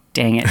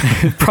 dang it.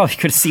 Probably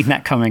could have seen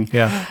that coming.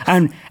 Yeah.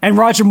 And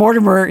Roger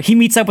Mortimer, he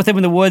meets up with him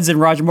in the woods and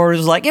Roger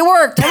Mortimer's like, it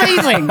worked,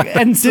 amazing.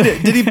 And so,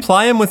 Did he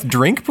ply him with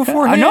drink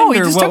beforehand? no, he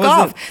or just what took was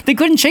off. it? They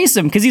couldn't chase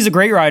him because he's a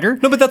great rider.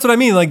 No, but that's what I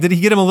mean. Like, did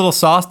he get him a little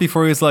sauce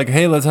before he was like,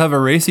 hey, let's have a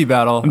racy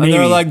battle? And they Maybe.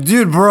 were like,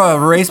 dude, bro,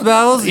 race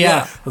battles?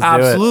 Yeah, do it.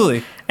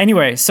 absolutely.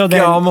 Anyway, so then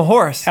Get on a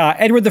horse.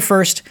 Edward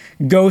I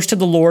goes to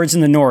the lords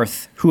in the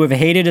north who have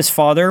hated his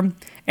father,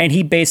 and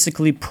he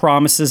basically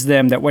promises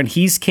them that when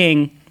he's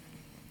king,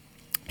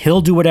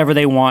 he'll do whatever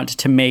they want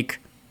to make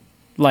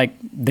like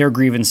their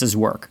grievances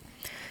work.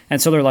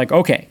 And so they're like,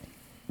 okay.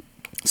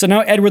 So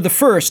now Edward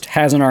I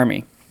has an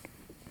army.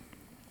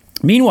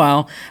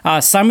 Meanwhile,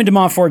 Simon de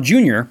Montfort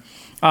Jr.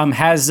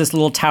 Has this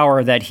little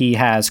tower that he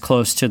has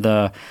close to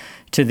the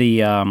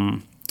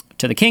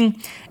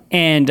king,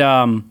 and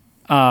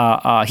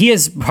he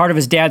is part of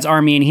his dad's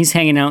army, and he's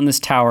hanging out in this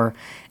tower.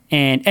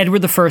 And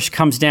Edward I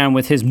comes down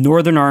with his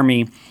northern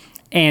army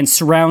and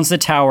surrounds the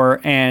tower,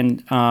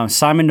 and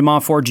Simon de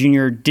Montfort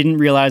Jr. didn't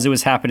realize it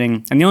was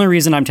happening. And the only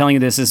reason I'm telling you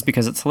this is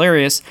because it's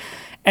hilarious.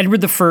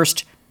 Edward I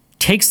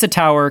takes the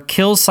tower,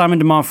 kills Simon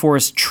de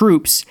Montfort's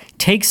troops,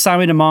 takes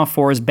Simon de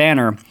Montfort's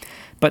banner,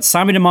 but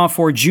Simon de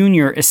Montfort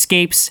Jr.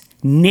 escapes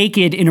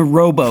naked in a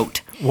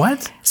rowboat.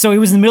 What? So it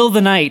was in the middle of the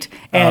night,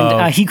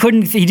 and he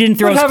didn't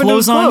throw What his happened to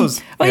his clothes on.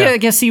 clothes? Oh yeah, Yeah. I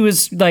guess he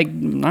was like, I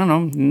don't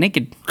know,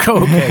 naked.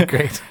 Okay,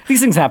 great.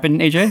 These things happen,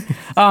 AJ.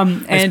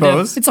 And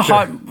suppose. it's a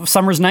hot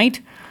summer's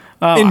night.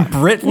 In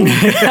Britain?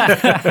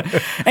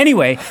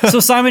 Anyway, so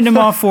Simon de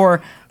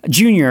Montfort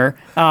Jr.,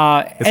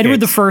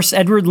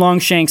 Edward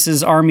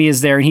Longshanks' army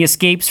is there, and he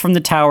escapes from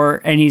the tower,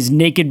 and he's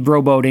naked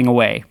rowboating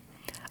away.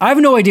 I have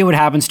no idea what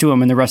happens to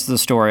him in the rest of the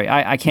story.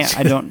 I can't.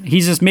 I don't.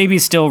 He's just maybe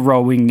still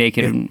rowing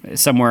naked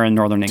somewhere in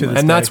northern England.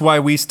 And that's why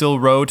we still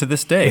row to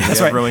this day. That's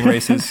right. Rowing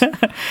races.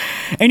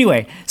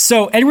 Anyway,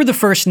 so Edward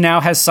I now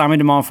has Simon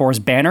de Montfort's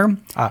banner,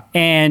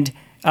 and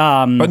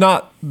but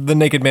not the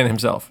naked man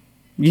himself.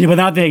 but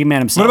not the naked man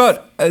himself.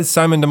 What about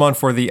Simon de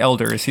Montfort the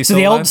Elder? Is he So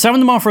still alive?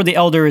 Simon de Montfort the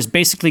Elder is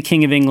basically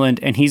king of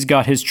England, and he's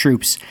got his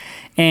troops.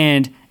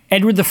 And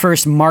Edward I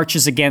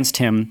marches against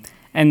him,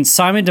 and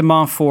Simon de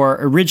Montfort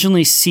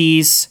originally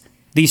sees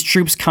these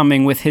troops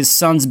coming with his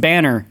son's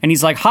banner, and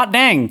he's like, "Hot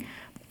dang,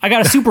 I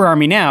got a super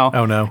army now!"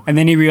 Oh, no. And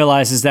then he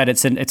realizes that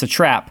it's a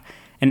trap.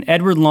 And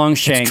Edward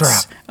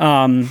Longshanks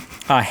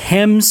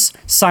hems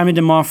Simon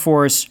de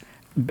Montfort's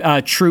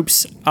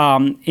troops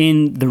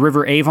in the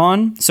River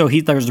Avon. So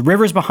there's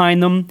rivers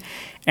behind them,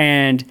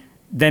 and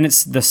then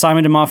it's the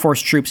Simon de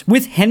Montfort's troops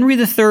with Henry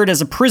III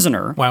as a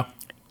prisoner. Wow.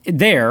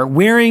 There,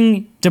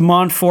 wearing de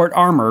Montfort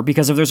armor,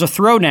 because if there's a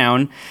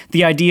throwdown,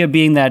 the idea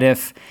being that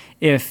if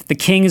the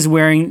king is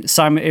wearing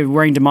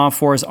de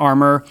Montfort's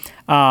armor,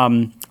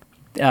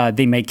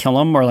 they may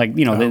kill him, or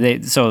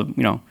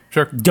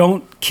Sure.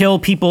 don't kill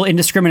people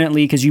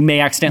indiscriminately because you may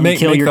accidentally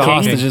kill your the king.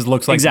 hostages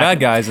looks like Exactly. bad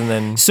guys, and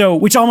then So,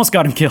 which almost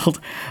got him killed.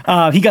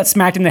 He got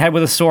smacked in the head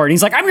with a sword. And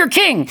he's like, "I'm your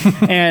king,"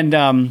 and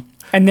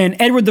then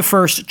Edward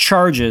I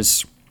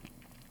charges,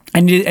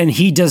 and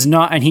he does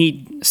not. And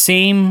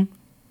same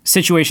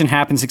situation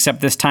happens,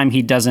 except this time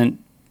he doesn't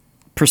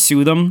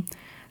pursue them.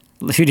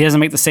 He doesn't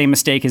make the same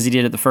mistake as he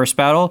did at the first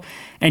battle,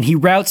 and he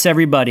routs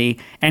everybody.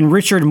 And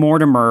Richard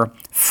Mortimer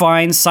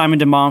finds Simon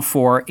de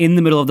Montfort in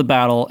the middle of the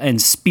battle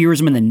and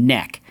spears him in the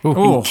neck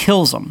and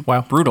kills him.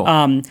 Wow. brutal.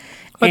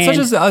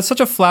 That's such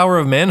a flower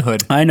of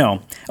manhood. I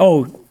know.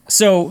 Oh,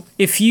 so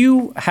if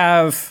you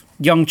have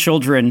young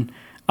children,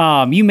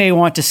 you may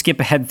want to skip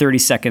ahead 30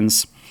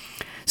 seconds.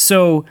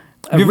 So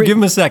Give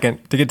him a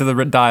second to get to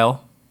the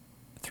dial.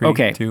 3,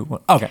 Okay. 2, 1.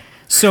 Okay.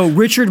 So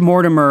Richard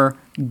Mortimer,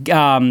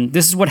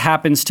 this is what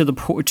happens to the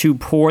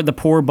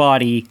poor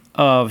body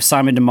of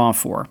Simon de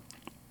Montfort.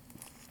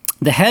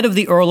 The head of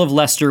the Earl of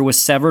Leicester was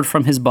severed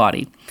from his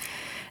body,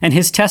 and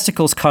his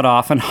testicles cut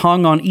off and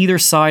hung on either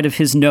side of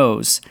his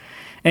nose.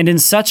 And in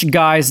such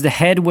guise the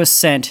head was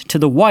sent to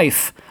the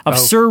wife of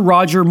Sir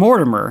Roger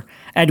Mortimer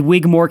at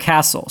Wigmore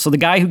Castle. So the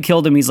guy who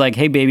killed him, he's like,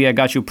 "Hey baby, I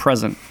got you a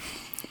present."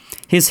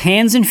 His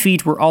hands and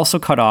feet were also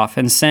cut off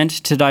and sent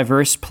to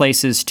diverse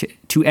places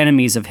to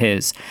enemies of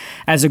his,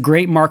 as a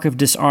great mark of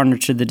dishonor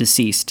to the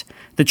deceased.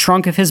 The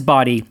trunk of his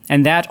body,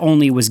 and that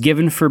only, was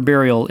given for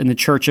burial in the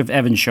church of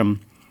Evesham.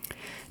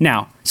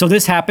 Now, so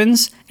this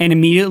happens, and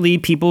immediately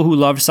people who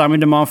loved Simon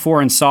de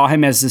Montfort and saw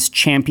him as this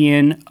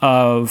champion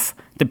of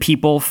the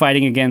people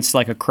fighting against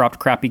like a corrupt,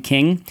 crappy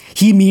king,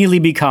 he immediately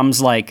becomes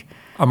like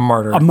A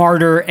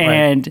martyr.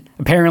 and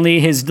apparently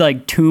his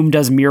like tomb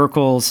does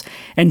miracles.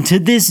 And to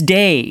this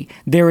day,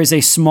 there is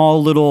a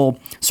small little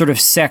sort of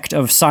sect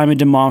of Simon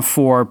de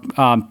Montfort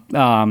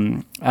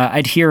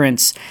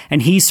adherents,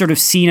 and he's sort of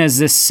seen as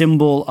this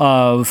symbol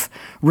of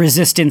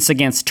resistance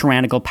against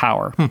tyrannical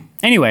power.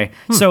 Anyway,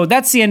 so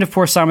that's the end of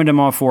poor Simon de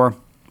Montfort.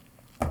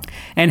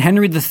 And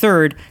Henry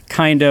III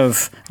kind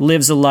of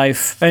lives a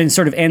life and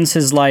sort of ends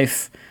his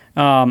life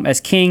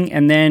as king,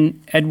 and then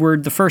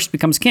Edward I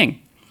becomes king.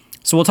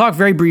 So we'll talk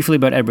very briefly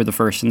about Edward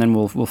I, and then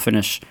we'll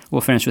finish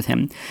with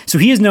him. So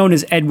he is known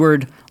as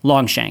Edward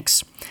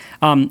Longshanks,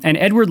 and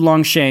Edward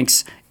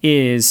Longshanks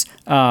is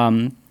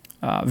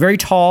very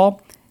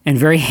tall and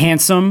very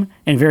handsome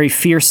and very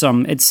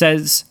fearsome. It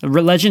says,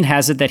 legend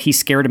has it that he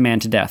scared a man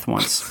to death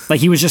once. Like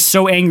he was just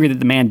so angry that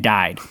the man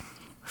died.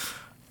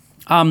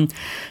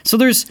 So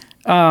there's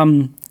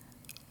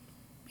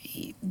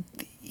he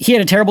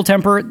had a terrible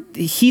temper.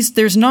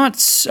 There's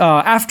not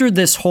after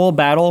this whole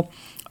battle.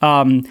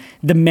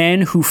 The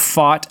men who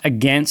fought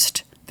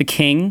against the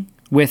king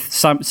with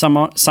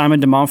Simon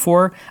de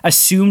Montfort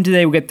assumed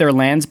they would get their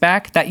lands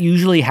back. That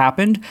usually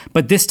happened,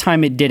 but this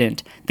time it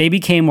didn't. They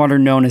became what are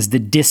known as the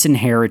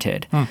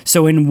disinherited.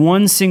 So in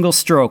one single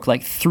stroke,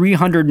 like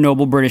 300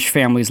 noble British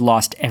families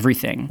lost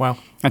everything. Wow.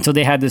 Until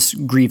they had this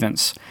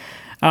grievance.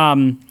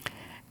 Edward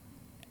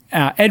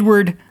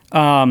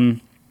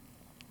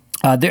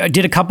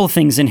did a couple of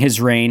things in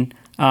his reign.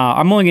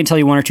 I'm only going to tell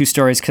you one or two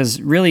stories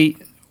because really...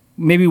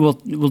 Maybe we'll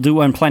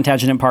do on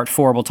Plantagenet Part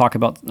 4. We'll talk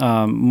about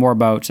more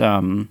about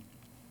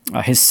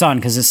his son,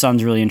 because his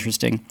son's really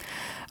interesting.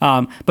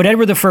 But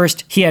Edward I,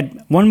 he had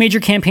one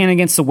major campaign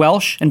against the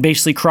Welsh and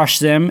basically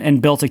crushed them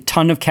and built a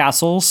ton of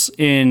castles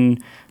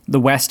in the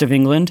west of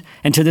England.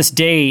 And to this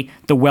day,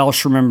 the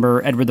Welsh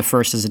remember Edward I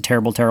as a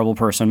terrible, terrible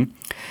person.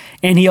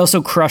 And he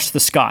also crushed the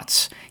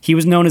Scots. He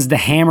was known as the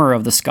Hammer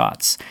of the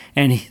Scots.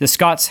 And the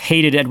Scots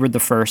hated Edward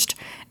I.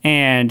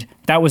 And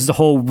that was the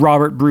whole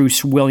Robert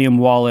Bruce, William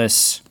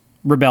Wallace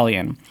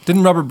rebellion.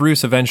 Didn't Robert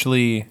Bruce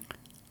eventually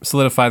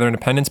solidify their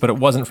independence? But it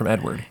wasn't from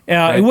Edward.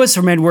 Right? It was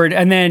from Edward,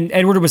 and then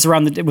Edward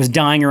was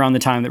dying around the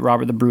time that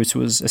Robert the Bruce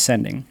was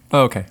ascending.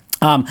 Oh, okay.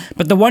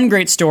 But the one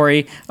great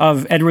story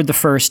of Edward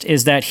I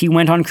is that he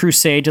went on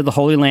crusade to the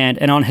Holy Land,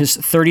 and on his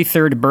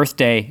 33rd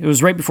birthday, it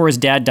was right before his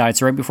dad died,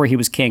 so right before he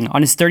was king.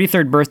 On his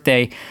 33rd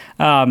birthday,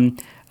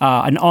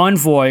 an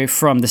envoy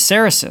from the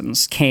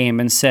Saracens came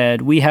and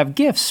said, "We have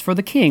gifts for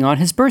the king on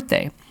his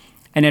birthday."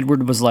 And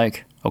Edward was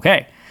like,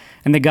 "Okay."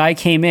 And the guy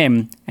came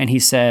in, and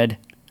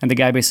the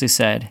guy basically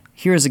said,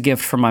 "Here's a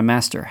gift from my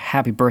master.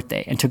 Happy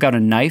birthday," and took out a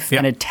knife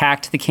and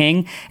attacked the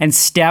king and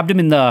stabbed him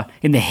in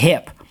the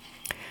hip.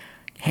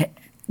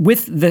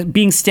 With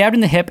being stabbed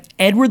in the hip,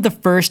 Edward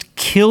I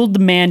killed the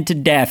man to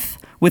death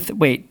with...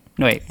 Wait.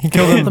 He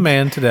killed the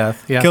man to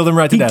death. Yeah. Killed him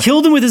right to death. He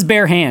killed him with his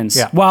bare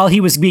hands while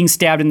he was being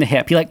stabbed in the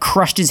hip. He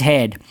crushed his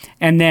head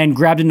and then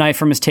grabbed a knife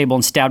from his table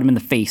and stabbed him in the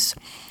face.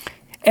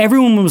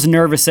 Everyone was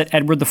nervous that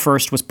Edward I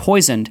was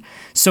poisoned.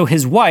 So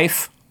his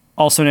wife,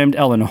 also named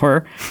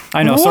Eleanor.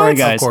 I know, sorry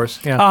guys. Of course,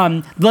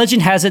 yeah.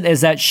 Legend has it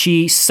as that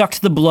she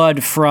sucked the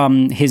blood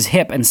from his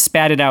hip and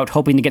spat it out,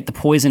 hoping to get the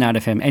poison out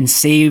of him, and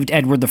saved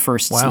Edward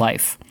I's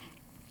life.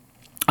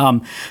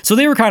 So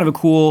they were kind of a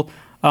cool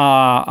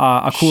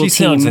team. She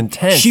sounds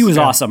intense. She was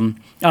awesome.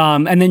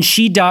 And then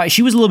she died.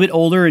 She was a little bit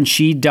older, and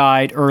she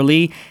died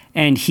early.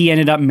 And he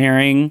ended up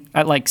marrying,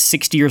 at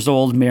 60 years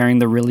old, marrying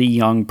the really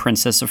young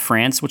princess of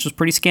France, which was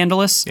pretty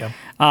scandalous. Yeah.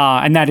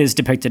 And that is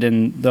depicted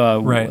in the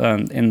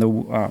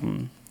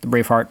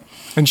Braveheart.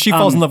 And she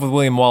falls in love with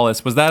William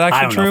Wallace. Was that actually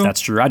I don't true? know if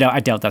that's true. I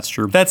doubt that's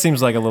true. That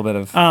seems like a little bit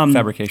of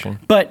fabrication.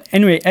 But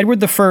anyway,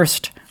 Edward I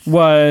was...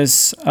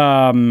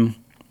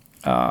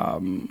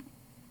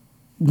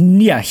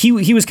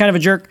 he was kind of a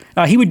jerk.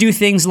 He would do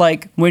things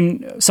like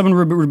when someone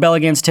would rebel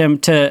against him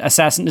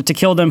to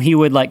kill them, he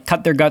would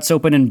cut their guts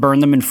open and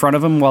burn them in front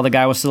of him while the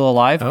guy was still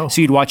alive. Oh. So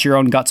you'd watch your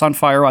own guts on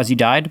fire as you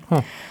died.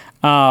 Huh.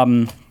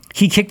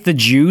 He kicked the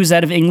Jews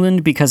out of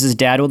England because his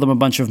dad owed them a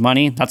bunch of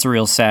money. That's a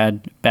real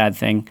sad, bad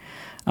thing.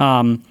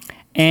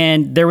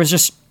 And there was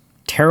just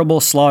terrible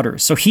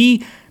slaughters. So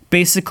he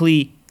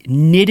basically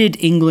knitted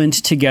England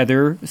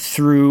together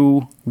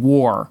through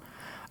war.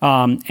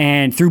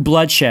 And through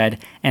bloodshed,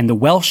 and the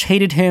Welsh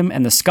hated him,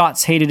 and the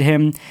Scots hated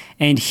him,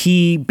 and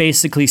he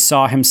basically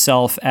saw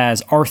himself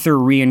as Arthur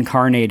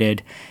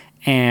reincarnated,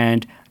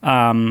 and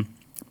the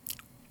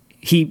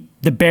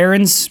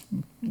barons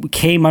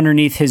came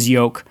underneath his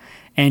yoke,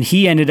 and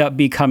he ended up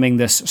becoming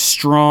this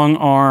strong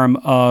arm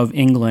of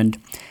England,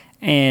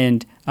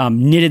 and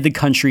knitted the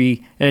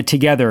country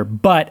together,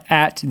 but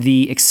at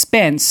the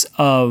expense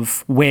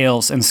of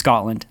Wales and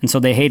Scotland, and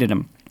so they hated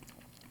him.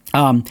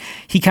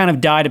 He kind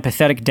of died a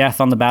pathetic death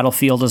on the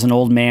battlefield as an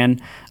old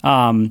man.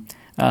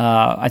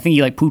 I think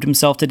he pooped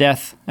himself to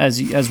death,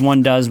 as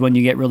one does when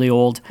you get really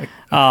old.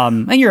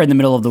 And you're in the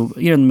middle of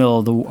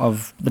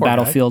the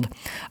battlefield.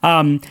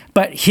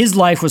 But his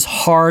life was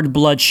hard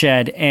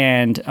bloodshed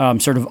and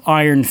sort of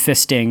iron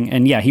fisting.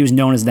 And he was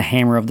known as the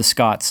Hammer of the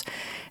Scots.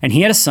 And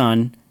he had a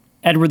son,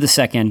 Edward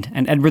II,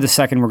 and Edward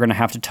II we're going to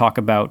have to talk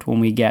about when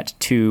we get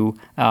to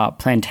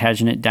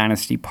Plantagenet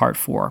Dynasty Part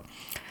 4.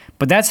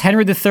 But that's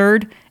Henry III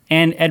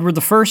and Edward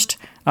I,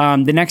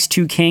 the next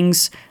two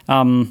kings,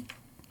 and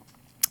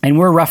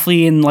we're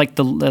roughly in the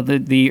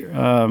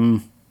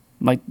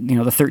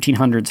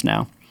 1300s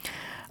now.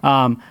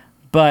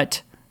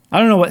 But I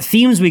don't know what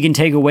themes we can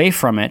take away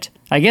from it.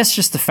 I guess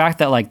just the fact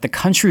that the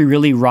country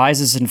really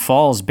rises and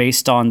falls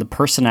based on the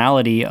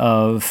personality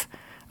of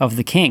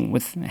the king.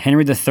 With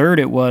Henry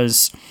III, it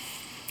was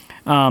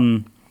sort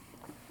of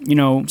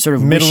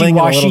middling,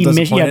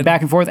 wishy-washy,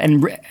 back and forth,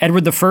 and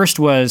Edward I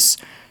was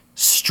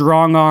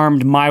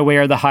strong-armed, my way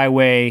or the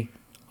highway.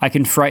 I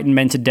can frighten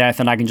men to death,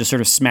 and I can just sort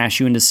of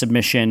smash you into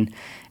submission.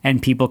 And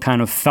people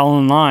kind of fell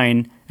in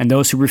line, and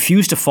those who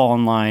refused to fall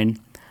in line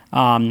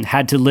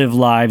had to live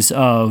lives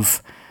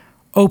of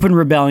open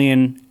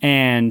rebellion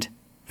and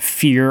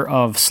fear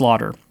of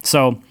slaughter.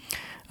 So,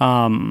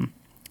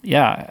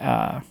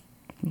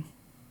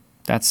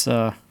 that's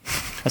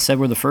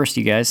Edward I,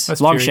 you guys.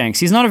 That's Longshanks.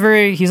 He's not a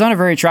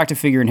very attractive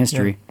figure in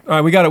history. Yeah. All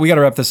right, we got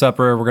to wrap this up,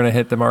 or we're going to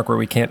hit the mark where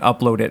we can't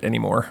upload it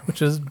anymore,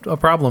 which is a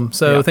problem.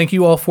 So thank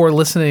you all for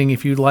listening.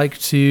 If you'd like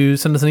to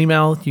send us an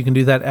email, you can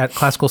do that at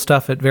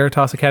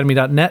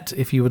classicalstuff@veritasacademy.net.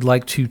 If you would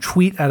like to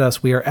tweet at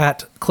us, we are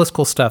at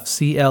classicalstuff,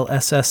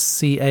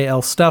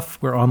 CLSSCAL stuff.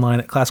 We're online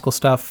at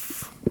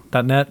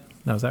classicalstuff.net.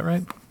 No, is that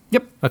right?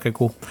 Yep. Okay,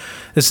 cool.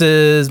 This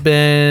has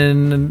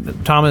been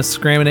Thomas,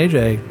 Graham, and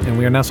AJ, and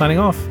we are now signing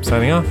off.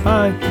 Signing off.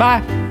 Bye.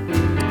 Bye.